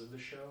because of the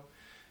show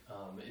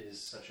is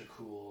such a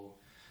cool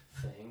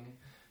thing.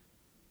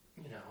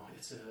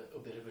 It's a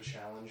bit of a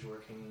challenge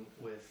working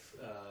with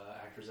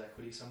Actors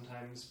Equity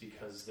sometimes,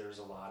 because there's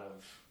a lot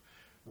of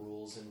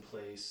rules in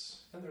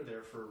place, and they're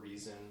there for a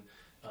reason,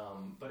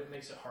 but it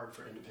makes it hard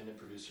for independent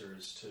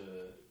producers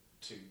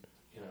to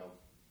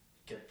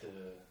get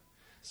the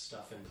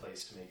stuff in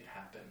place to make it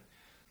happen.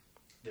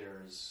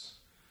 There's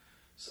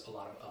a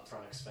lot of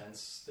upfront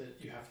expense that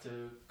you have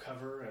to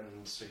cover,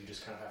 and so you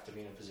just kind of have to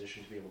be in a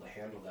position to be able to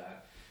handle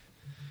that.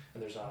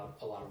 And there's not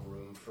a lot of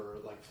room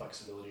for like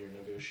flexibility or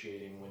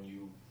negotiating when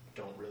you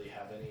don't really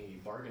have any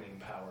bargaining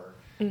power.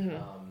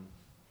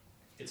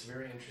 It's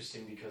very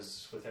interesting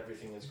because with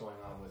everything that's going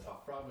on with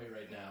Off-Broadway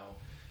right now,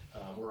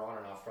 we're on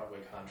an Off-Broadway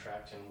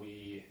contract, and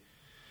we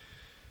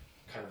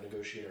kind of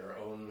negotiate our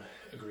own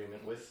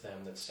agreement with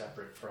them that's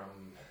separate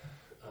from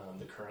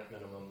the current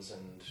minimums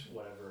and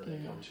whatever they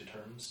come to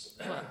terms.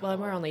 Well,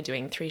 we're only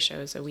doing 3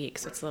 shows a week,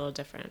 so it's a little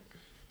different.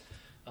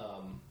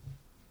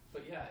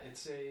 But yeah,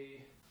 it's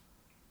a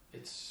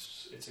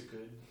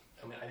good.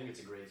 I mean, I think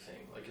it's a great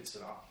thing. Like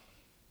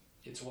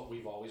it's what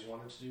we've always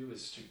wanted to do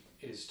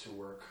is to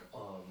work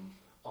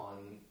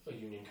on a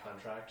union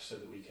contract so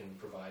that we can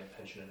provide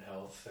pension and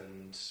health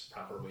and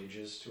proper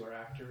wages to our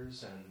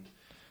actors, and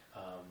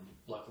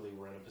luckily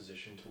we're in a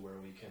position to where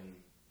we can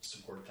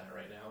support that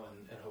right now,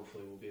 and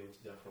hopefully we'll be able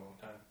to do that for a long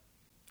time.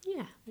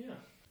 Yeah,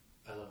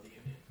 I love the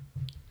union.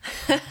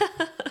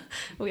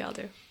 We all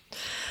do.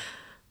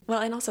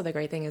 Well, and also the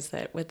great thing is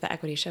that with the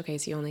Equity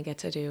Showcase, you only get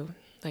to do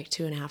like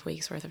 2.5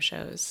 weeks worth of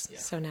shows. Yeah.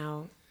 So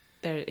now,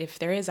 if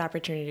there is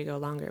opportunity to go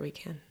longer, we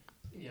can.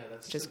 Yeah,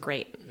 that's just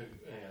great. Yeah,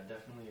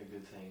 definitely a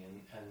good thing.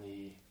 And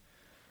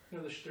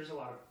there's a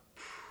lot of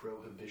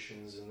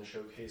prohibitions in the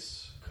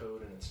Showcase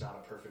code, and it's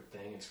not a perfect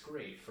thing. It's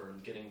great for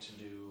getting to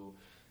do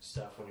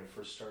stuff when you're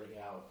first starting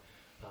out.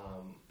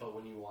 But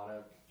when you want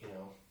to,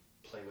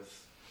 play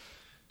with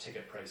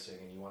ticket pricing,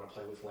 and you want to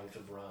play with length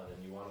of run,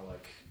 and you want to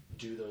like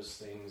do those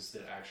things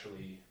that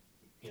actually,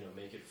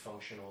 make it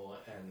functional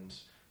and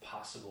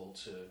possible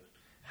to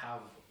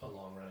have a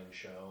long running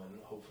show, and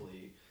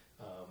hopefully,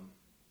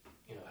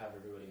 have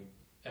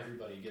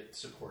everybody get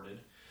supported.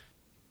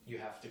 You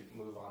have to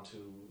move on to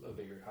a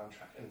bigger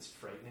contract, and it's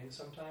frightening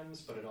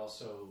sometimes, but it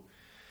also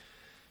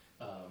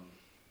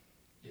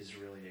is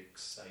really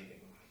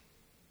exciting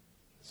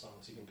as long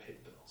as you can pay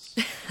the bills.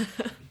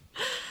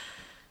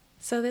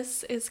 So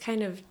this is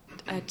kind of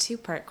a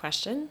 2-part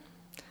question,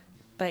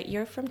 but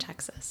you're from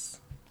Texas,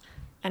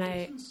 and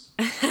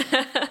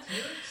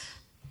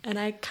and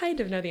I kind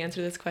of know the answer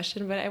to this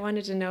question, but I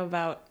wanted to know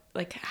about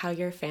like how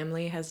your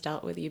family has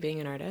dealt with you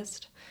being an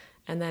artist,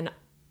 and then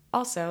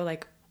also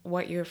like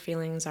what your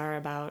feelings are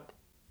about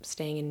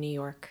staying in New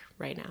York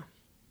right now.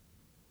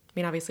 I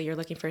mean, obviously you're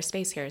looking for a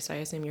space here, so I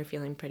assume you're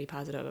feeling pretty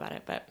positive about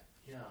it, but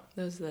yeah,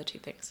 those are the 2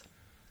 things.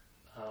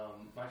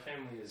 My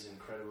family is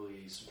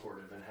incredibly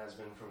supportive and has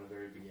been from the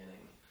very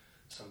beginning.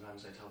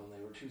 Sometimes I tell them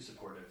they were too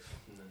supportive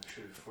and then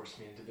should have forced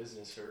me into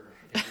business or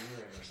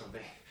engineering or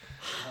something.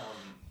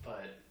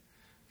 But,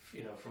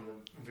 from the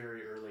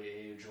very early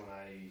age when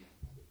I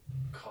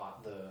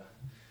caught the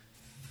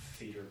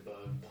theater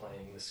bug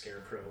playing the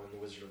Scarecrow in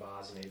The Wizard of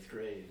Oz in 8th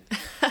grade,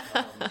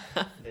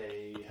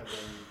 they have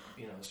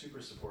been,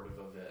 super supportive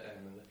of it,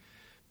 and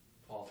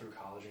all through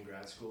college and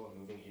grad school and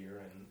moving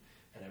here and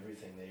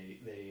everything,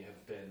 they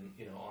have been,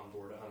 on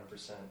board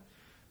 100%,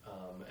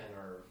 and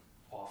are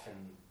often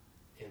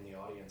in the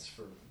audience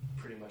for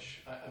pretty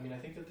much, I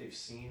think that they've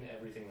seen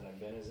everything that I've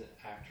been as an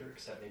actor,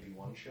 except maybe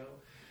one show,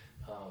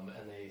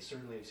 and they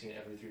certainly have seen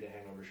every 3-Day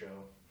Hangover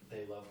show.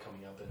 They love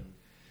coming up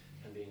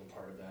and being a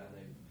part of that,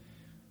 and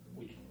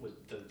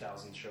with the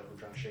 1000th show of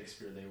Drunk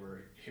Shakespeare, they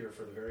were here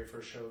for the very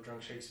first show of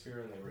Drunk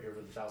Shakespeare, and they were here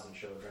for the 1000th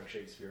show of Drunk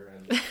Shakespeare,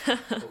 and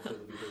hopefully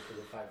they'll be here for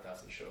the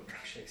 5000th show of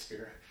Drunk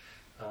Shakespeare.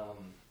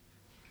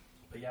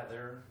 But yeah,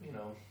 they're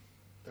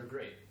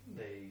great.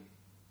 They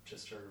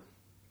just are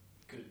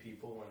good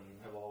people and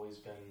have always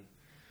been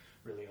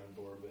really on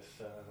board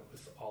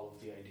with all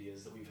of the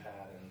ideas that we've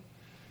had. And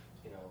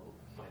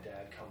my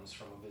dad comes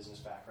from a business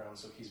background,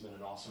 so he's been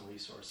an awesome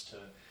resource to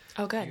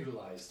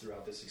utilize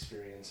throughout this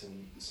experience,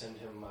 and send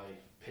him my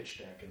pitch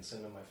deck and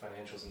send him my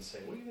financials and say,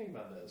 what do you think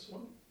about this?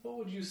 What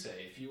would you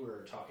say if you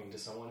were talking to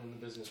someone in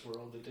the business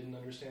world that didn't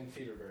understand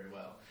theater very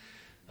well?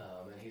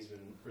 And he's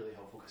been really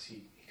helpful because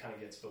he kind of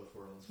gets both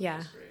worlds, which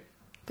is great.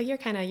 But you're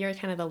kind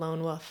of the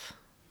lone wolf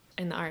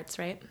in the arts,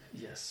 right?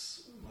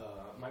 Yes.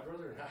 My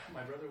brother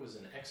was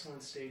an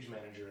excellent stage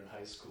manager in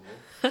high school,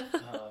 and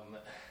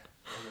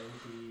then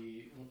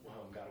he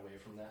got away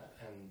from that,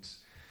 and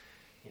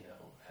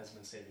has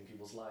been saving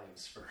people's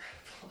lives for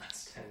the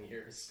last 10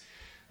 years.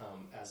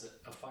 As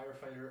a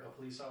firefighter, a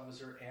police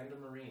officer, and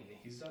a Marine.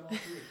 He's done all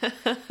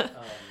 3.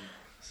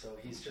 So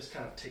he's just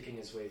kind of ticking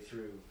his way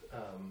through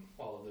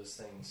all of those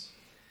things.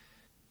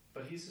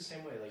 But he's the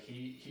same way. Like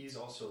he's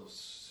also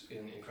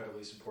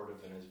incredibly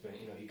supportive, and has been.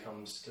 He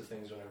comes to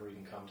things whenever he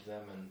can come to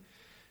them,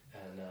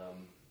 and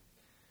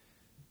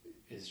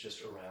is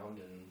just around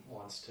and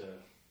wants to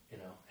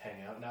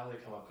hang out. Now they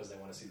come up because they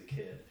want to see the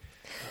kid,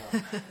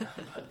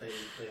 but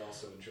they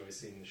also enjoy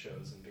seeing the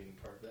shows and being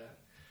part of that.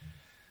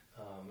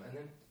 And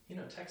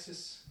then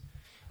Texas.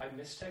 I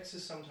miss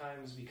Texas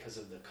sometimes because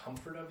of the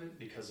comfort of it,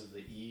 because of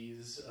the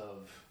ease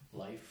of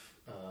life.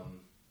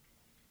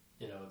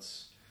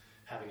 It's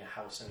having a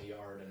house and a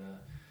yard and a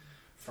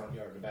front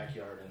yard and a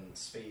backyard and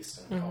space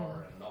and a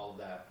car and all of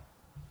that.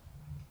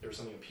 there was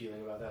something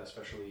appealing about that,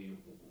 especially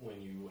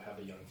when you have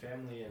a young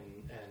family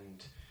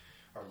and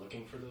are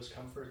looking for those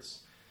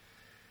comforts.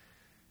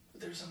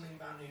 But there's something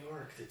about New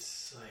York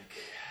that's like,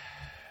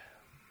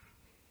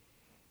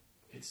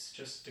 it's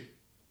just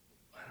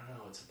I don't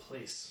know, it's a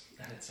place,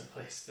 and it's a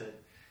place that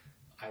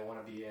I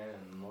want to be in,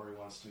 and Lori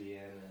wants to be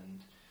in,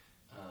 and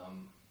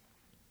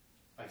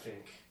I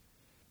think,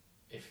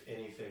 if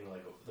anything,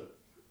 like the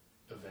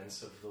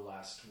events of the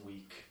last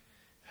week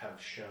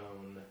have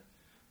shown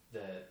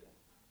that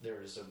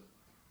there is a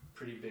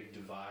pretty big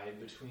divide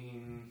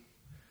between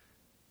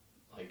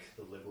like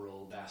the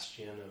liberal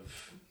bastion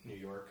of New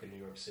York and New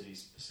York City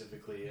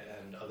specifically,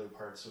 and other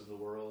parts of the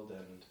world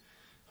and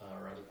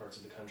or other parts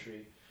of the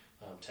country,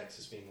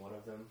 Texas being one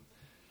of them.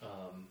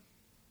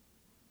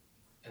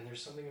 And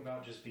there's something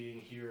about just being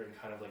here and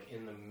kind of like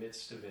in the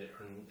midst of it,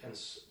 and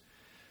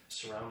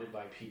surrounded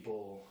by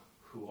people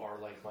who are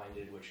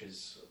like-minded, which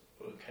is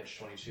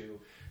catch-22,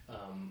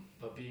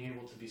 but being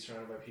able to be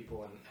surrounded by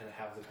people and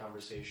have the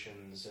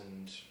conversations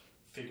and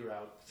figure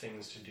out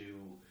things to do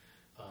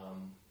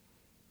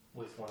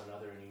with one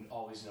another, and you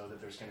always know that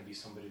there's going to be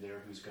somebody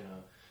there who's going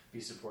to be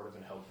supportive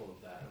and helpful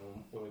of that.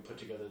 And when we put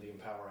together the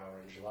Empower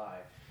Hour in July,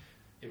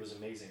 it was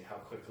amazing how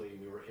quickly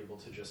we were able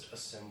to just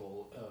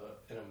assemble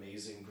an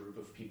amazing group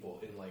of people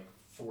in like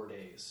 4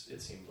 days,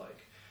 it seemed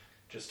like,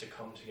 just to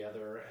come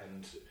together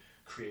and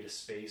create a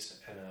space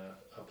and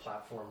a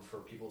platform for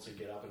people to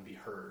get up and be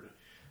heard,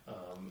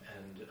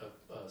 and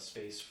a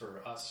space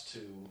for us to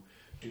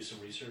do some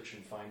research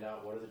and find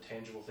out what are the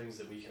tangible things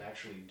that we can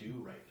actually do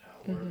right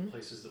now. What are the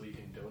places that we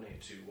can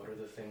donate to? What are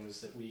the things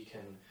that we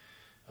can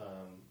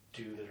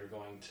do that are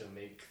going to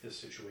make this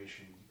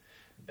situation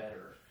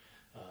better?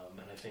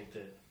 And I think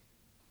that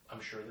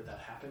I'm sure that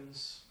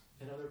happens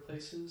in other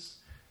places,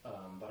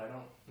 but I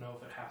don't know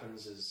if it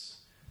happens as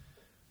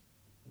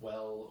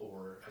well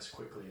or as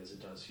quickly as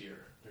it does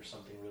here. There's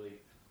something really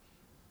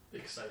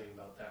exciting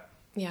about that.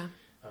 Yeah.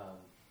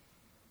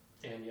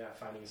 And yeah,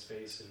 finding a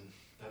space, and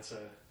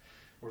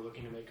we're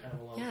looking to make kind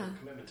of a long-term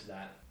commitment to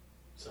that.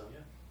 So yeah,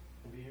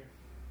 we'll be here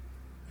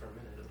for a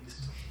minute at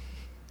least.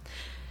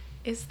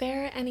 Is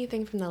there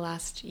anything from the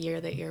last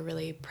year that you're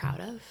really proud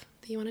of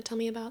that you want to tell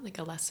me about, like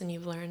a lesson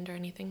you've learned or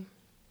anything?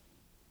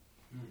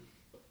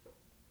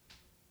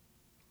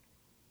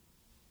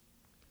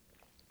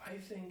 I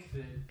think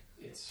that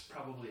it's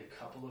probably a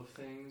couple of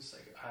things.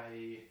 Like,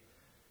 I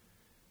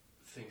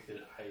think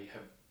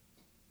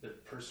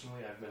that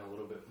personally I've been a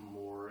little bit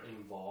more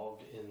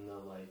involved in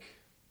the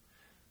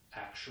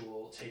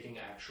taking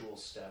actual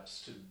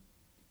steps to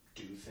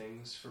do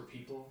things for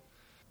people.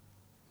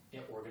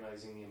 Yeah,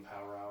 organizing the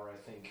Empower Hour,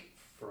 I think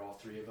for all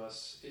three of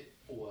us, it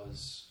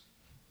was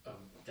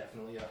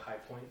definitely a high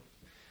point.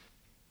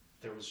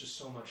 There was just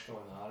so much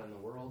going on in the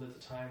world at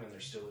the time, and there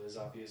still is,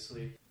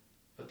 obviously.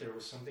 But there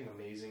was something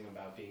amazing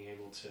about being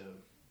able to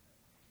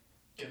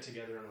get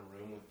together in a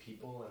room with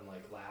people and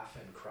laugh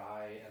and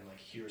cry and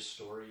hear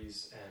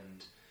stories.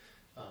 And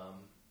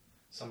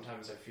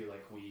sometimes I feel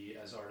like we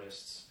as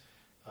artists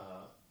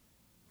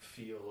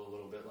feel a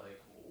little bit like,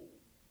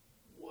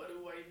 what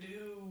do I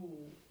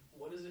do?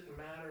 What does it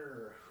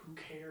matter? Who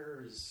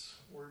cares?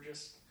 We're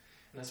just...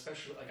 And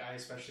especially, I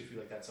especially feel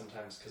like that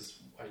sometimes because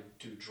I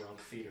do drunk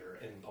theater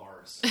in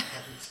bars. And,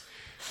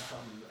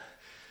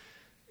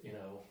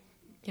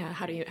 Yeah,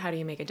 how do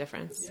you make a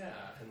difference? Yeah,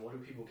 and what do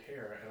people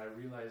care? And I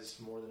realize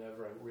more than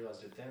ever, I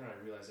realized it then, and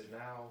I realize it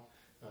now,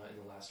 in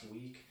the last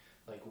week,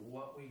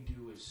 what we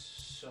do is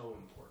so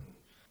important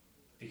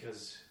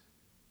because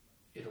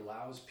it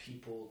allows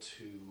people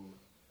to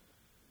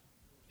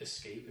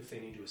escape if they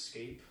need to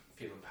escape,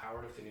 feel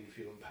empowered if they need to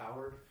feel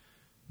empowered,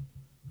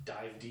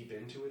 dive deep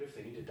into it if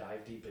they need to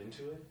dive deep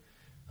into it.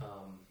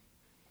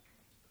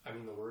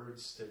 The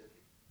words that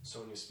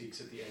Sonia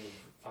speaks at the end of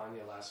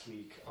Vanya last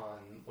week on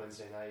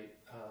Wednesday night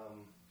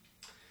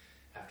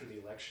after the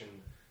election,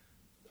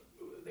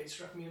 they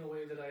struck me in a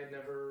way that I had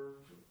never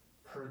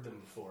heard them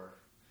before.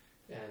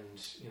 And,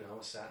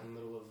 sat in the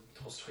middle of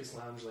Tolstoy's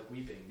lounge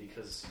weeping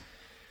because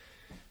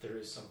there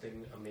is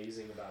something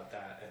amazing about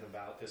that and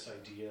about this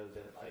idea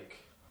that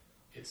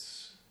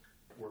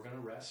we're going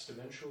to rest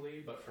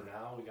eventually, but for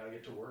now we got to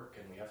get to work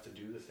and we have to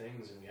do the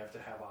things and we have to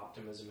have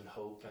optimism and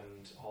hope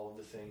and all of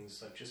the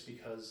things, just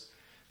because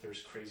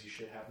there's crazy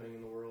shit happening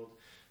in the world.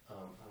 I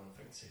don't know if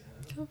I can say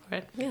that. Go for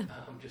it, yeah.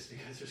 Just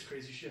because there's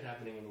crazy shit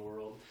happening in the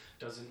world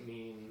doesn't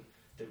mean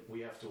that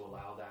we have to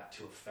allow that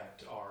to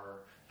affect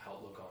our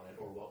outlook on it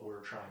or what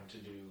we're trying to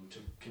do to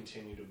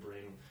continue to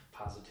bring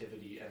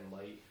positivity and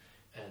light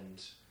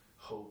and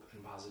hope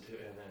and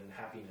and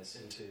happiness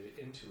into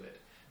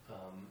it.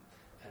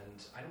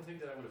 And I don't think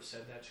that I would have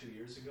said that 2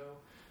 years ago.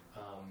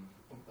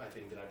 I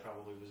think that I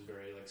probably was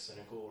very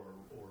cynical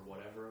or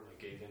whatever,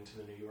 gave into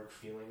the New York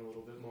feeling a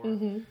little bit more.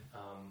 Mm-hmm.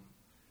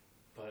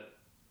 But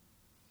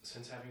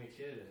since having a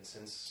kid and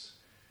since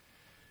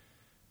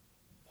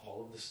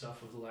all of the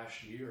stuff of the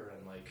last year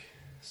and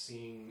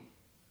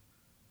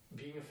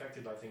being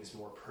affected by things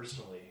more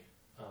personally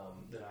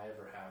than I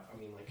ever have.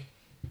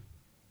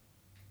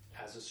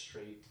 As a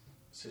straight,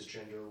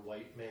 cisgender,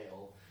 white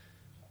male,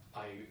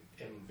 I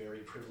am very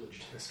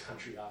privileged in this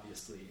country,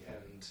 obviously,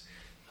 and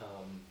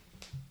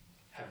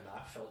have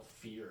not felt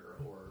fear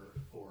or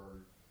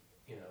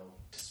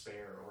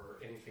despair or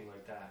anything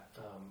like that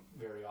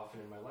very often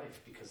in my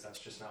life, because that's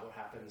just not what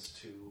happens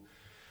to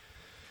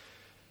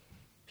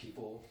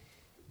people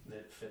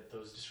that fit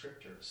those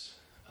descriptors.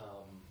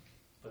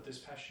 But this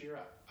past year,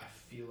 I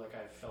feel like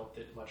I felt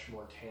it much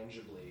more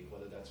tangibly,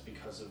 whether that's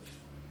because of,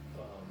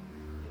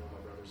 my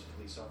brother's a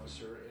police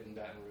officer in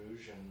Baton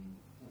Rouge and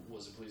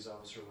was a police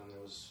officer when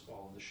there was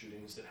all of the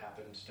shootings that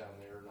happened down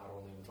there, not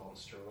only with Alton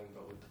Sterling,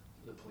 but with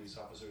the police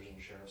officers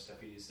and sheriff's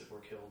deputies that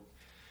were killed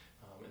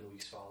in the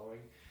weeks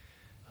following.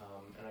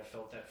 And I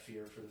felt that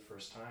fear for the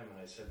first time, and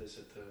I said this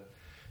at the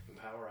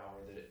Empower Hour,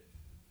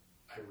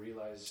 I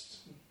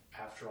realized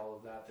after all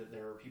of that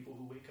there are people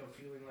who wake up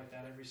feeling like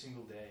that every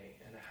single day,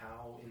 and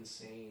how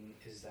insane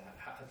is that?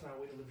 That's not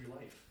a way to live your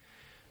life.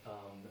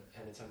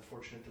 And it's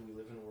unfortunate that we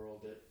live in a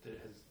world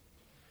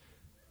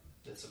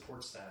that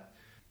supports that.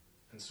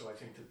 And so I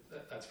think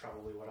that's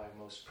probably what I'm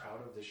most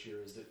proud of this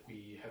year, is that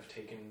we have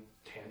taken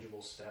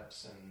tangible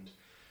steps and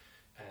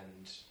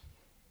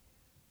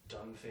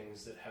done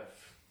things that have,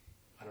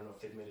 I don't know if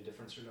they've made a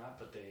difference or not,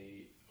 but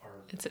they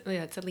are. It's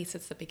at least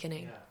it's the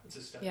beginning. Yeah, it's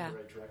a step in the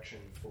right direction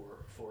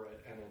for it,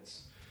 and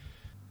it's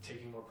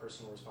taking more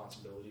personal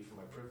responsibility for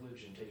my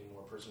privilege and taking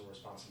more personal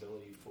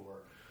responsibility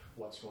for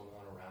what's going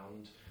on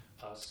around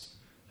us,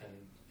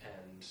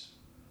 and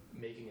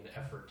making an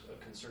effort, a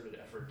concerted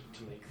effort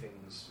to make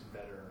things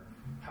better,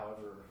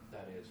 however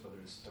that is, whether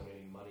it's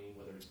donating money,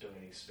 whether it's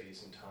donating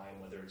space and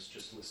time, whether it's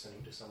just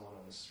listening to someone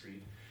on the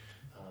street,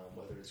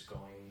 whether it's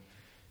going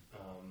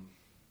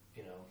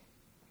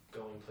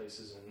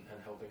places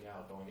and helping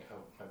out. Going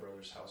out, my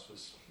brother's house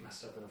was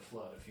messed up in a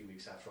flood a few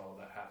weeks after all of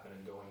that happened,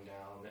 and going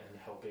down and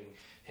helping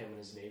him and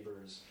his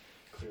neighbors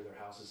clear their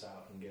houses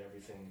out and get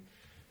everything,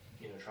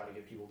 try to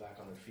get people back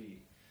on their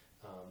feet.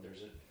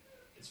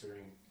 It's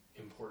very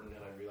important,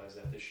 and I realized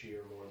that this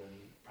year more than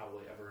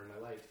probably ever in my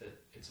life, that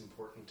it's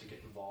important to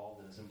get involved,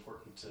 and it's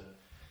important to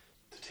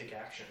take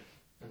action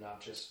and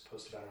not just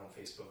post about it on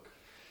Facebook,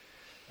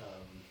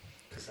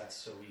 because that's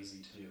so easy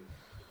to do.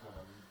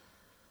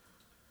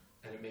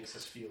 And it makes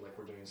us feel like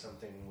we're doing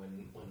something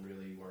when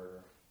really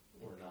we're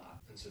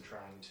not. And so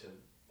trying to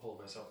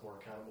hold myself more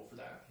accountable for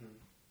that and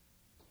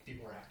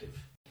be more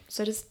active.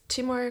 So just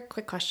 2 more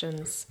quick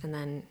questions, and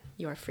then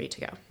you are free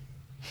to go.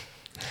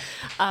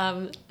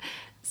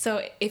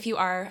 So if you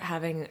are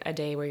having a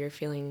day where you're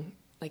feeling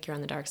like you're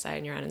on the dark side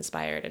and you're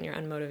uninspired and you're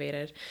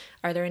unmotivated,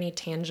 are there any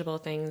tangible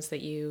things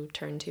that you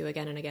turn to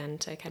again and again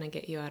to kind of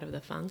get you out of the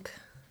funk?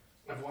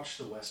 I've watched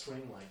The West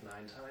Wing like 9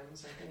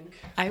 times, I think.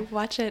 I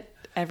watch it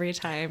every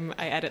time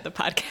I edit the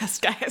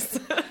podcast, guys.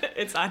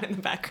 It's on in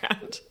the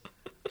background.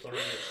 It's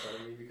already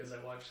upsetting me because I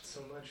watched it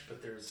so much,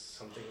 but there's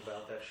something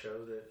about that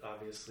show that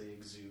obviously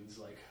exudes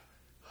like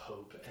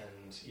hope,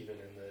 and even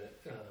in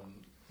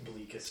the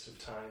bleakest of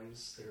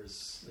times,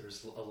 there's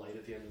a light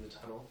at the end of the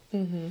tunnel.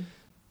 Mm-hmm.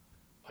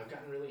 I've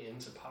gotten really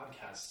into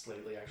podcasts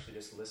lately, actually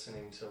just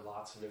listening to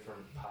lots of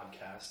different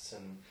podcasts,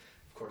 and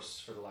of course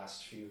for the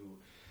last few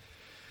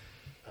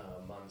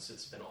months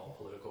it's been all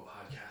political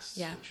podcasts,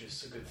 which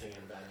is a good thing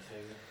and a bad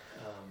thing.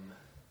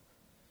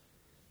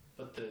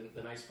 But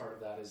the nice part of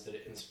that is that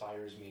it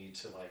inspires me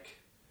to like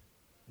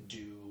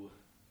do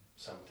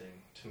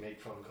something, to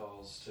make phone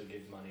calls, to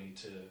give money,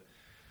 to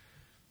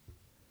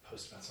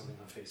post about something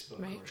on Facebook,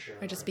 or share,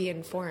 or just be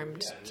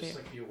informed. Yeah, and just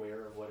like be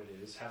aware of what it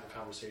is. Have a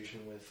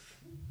conversation with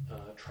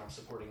a Trump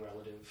supporting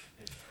relative.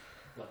 If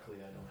luckily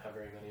I don't have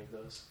very many of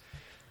those.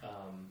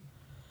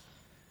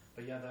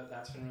 But yeah,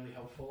 that's been really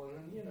helpful.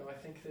 And then I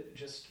think that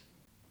just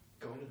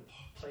going to the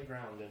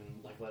playground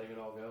and like letting it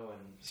all go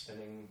and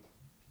spending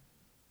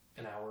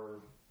an hour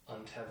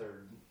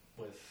untethered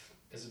with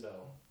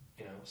Isabel,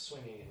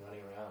 swinging and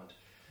running around,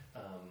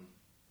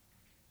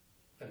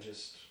 and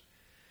just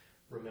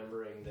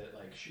remembering that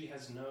like she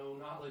has no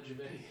knowledge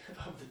of any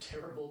of the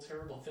terrible,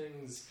 terrible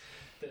things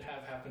that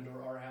have happened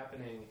or are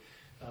happening,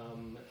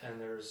 and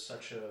there's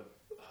such a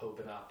hope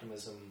and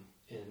optimism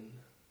in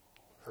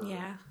her.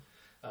 Yeah.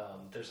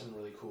 There's something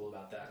really cool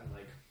about that, and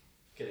like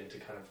getting to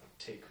kind of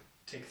take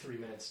 3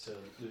 minutes to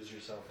lose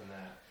yourself in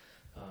that,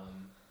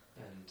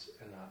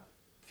 and not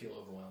feel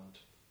overwhelmed.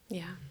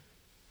 Yeah.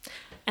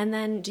 And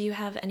then, do you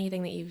have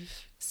anything that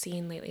you've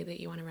seen lately that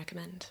you want to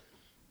recommend?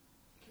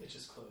 It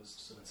just closed,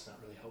 so it's not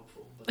really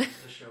helpful. But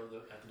the show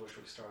at the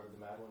Bushwick Star that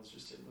the Madelyns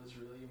just did was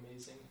really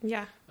amazing.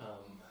 Yeah.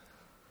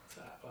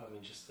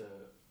 Just the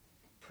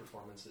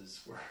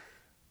performances were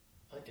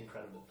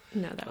incredible.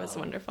 No, that was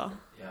wonderful.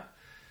 Yeah.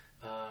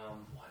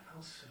 What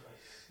else have I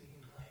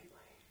seen lately?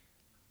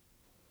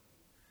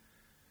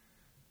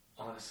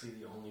 Honestly,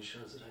 the only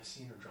shows that I've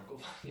seen are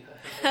Drunklevania.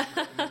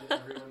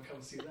 Everyone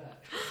come see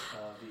that,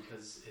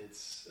 because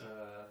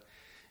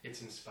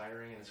it's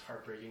inspiring and it's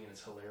heartbreaking and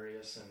it's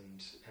hilarious,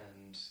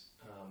 and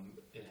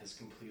it has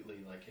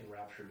completely like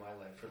enraptured my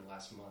life for the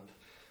last month.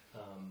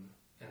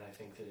 And I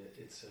think that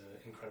it's an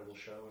incredible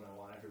show, and I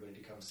want everybody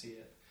to come see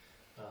it.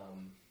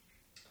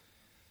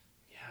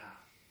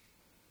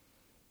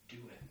 Do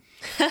it.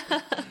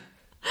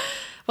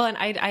 Well, and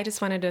I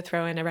just wanted to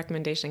throw in a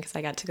recommendation because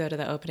I got to go to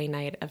the opening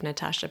night of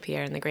Natasha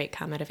Pierre and the Great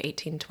Comet of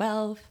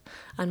 1812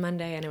 on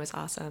Monday, and it was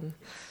awesome.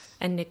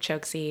 And Nick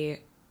Choksi,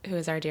 who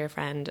is our dear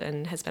friend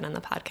and has been on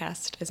the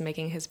podcast, is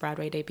making his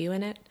Broadway debut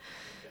in it.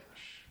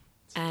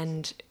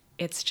 And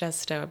it's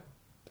just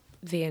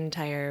the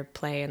entire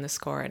play and the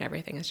score and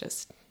everything is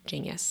just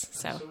genius.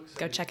 So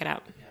go check it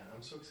out. Yeah,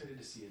 I'm so excited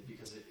to see it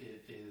because it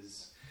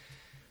is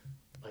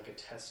like a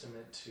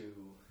testament to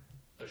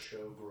a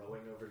show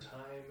growing over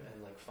time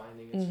and like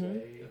finding its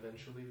way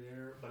eventually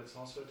there. But it's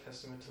also a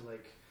testament to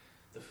like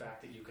the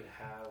fact that you could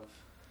have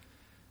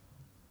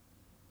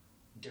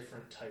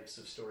different types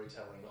of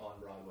storytelling on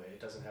Broadway.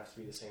 It doesn't have to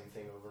be the same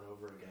thing over and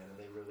over again. And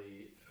they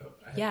really,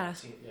 I haven't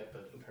seen it yet,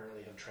 but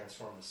apparently have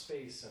transformed the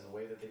space and the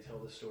way that they tell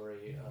the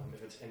story.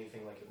 If it's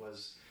anything like it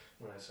was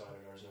when I saw it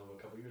at Ars Nova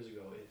a couple years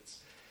ago,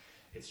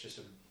 it's just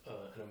an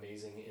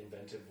amazing,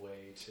 inventive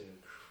way to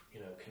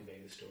convey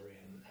the story,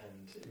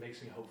 and it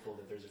makes me hopeful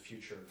that there's a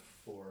future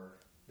for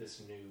this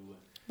new.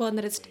 Well, and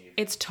that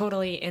it's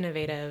totally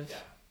innovative,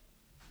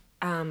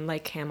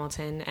 like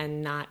Hamilton,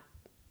 and not.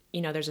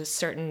 There's a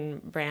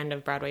certain brand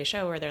of Broadway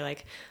show where they're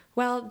like,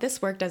 well,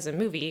 this worked as a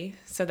movie,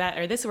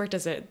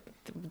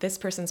 this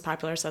person's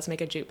popular, so let's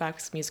make a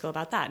jukebox musical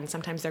about that. And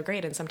sometimes they're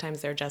great, and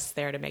sometimes they're just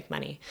there to make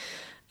money.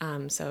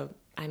 So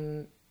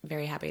I'm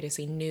very happy to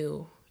see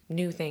new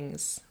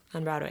things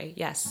on Broadway.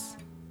 Yes,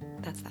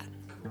 that's that.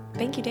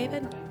 Thank you,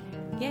 David.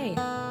 Yay.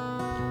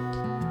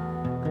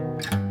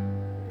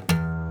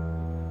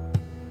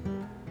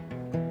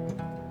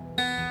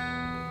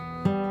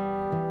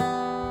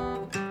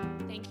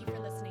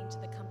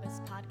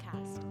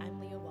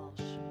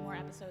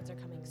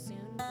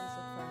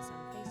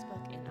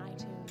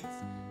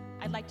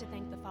 I'd like to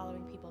thank the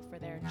following people for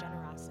their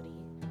generosity.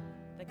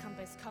 The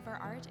Compass cover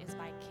art is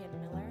by Kim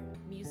Miller,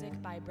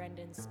 music by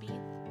Brendan Spieth,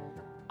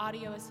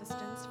 audio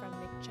assistance from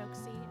Nick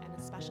Choksi, and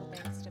a special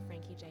thanks to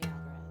Frankie J.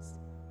 Alvarez.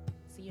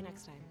 See you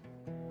next time.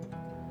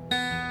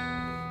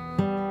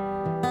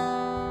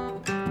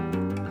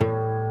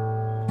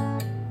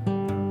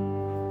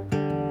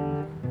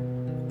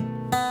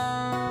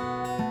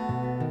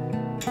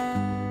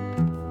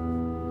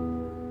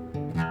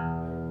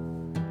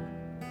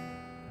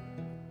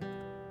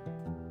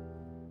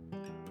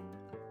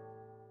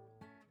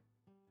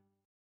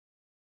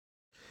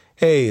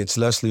 Hey, it's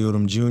Leslie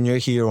Odom Jr.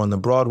 here on the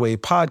Broadway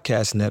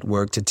Podcast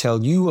Network to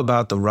tell you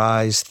about the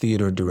Rise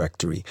Theater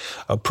Directory,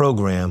 a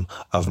program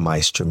of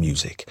Maestro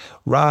Music.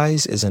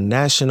 Rise is a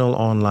national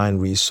online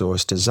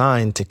resource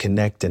designed to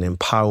connect and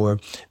empower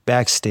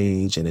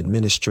backstage and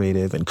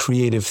administrative and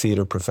creative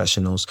theater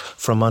professionals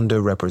from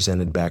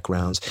underrepresented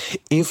backgrounds.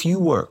 If you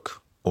work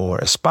or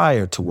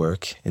aspire to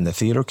work in the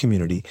theater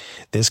community,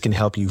 this can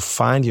help you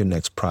find your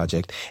next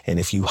project. And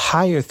if you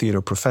hire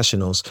theater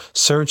professionals,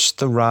 search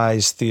the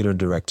Rise Theater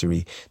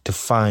Directory to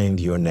find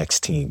your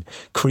next team.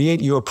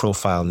 Create your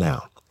profile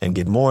now and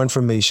get more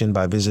information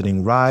by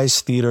visiting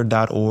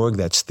risetheater.org.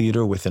 That's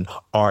theater with an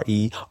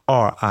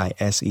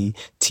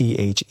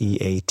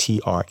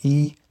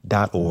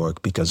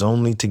RERISETHEATRE.org, because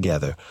only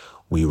together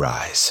we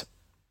rise.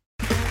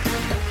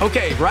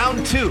 Okay,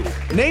 round two.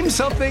 Name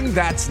something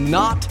that's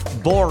not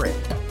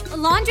boring. A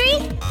laundry?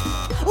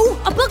 Ooh,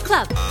 a book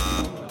club.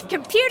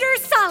 Computer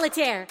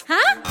solitaire,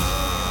 huh?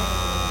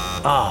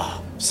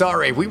 Ah,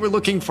 sorry, we were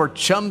looking for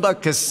Chumba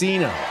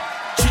Casino.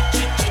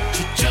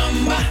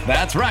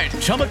 That's right,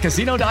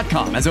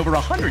 ChumbaCasino.com has over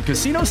 100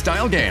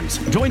 casino-style games.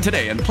 Join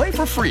today and play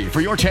for free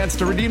for your chance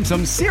to redeem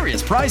some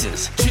serious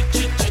prizes.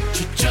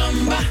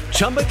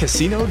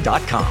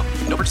 ChumbaCasino.com.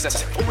 No purchase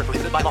necessary. Void where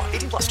prohibited by law.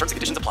 18+ terms and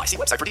conditions apply. See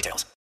website for details.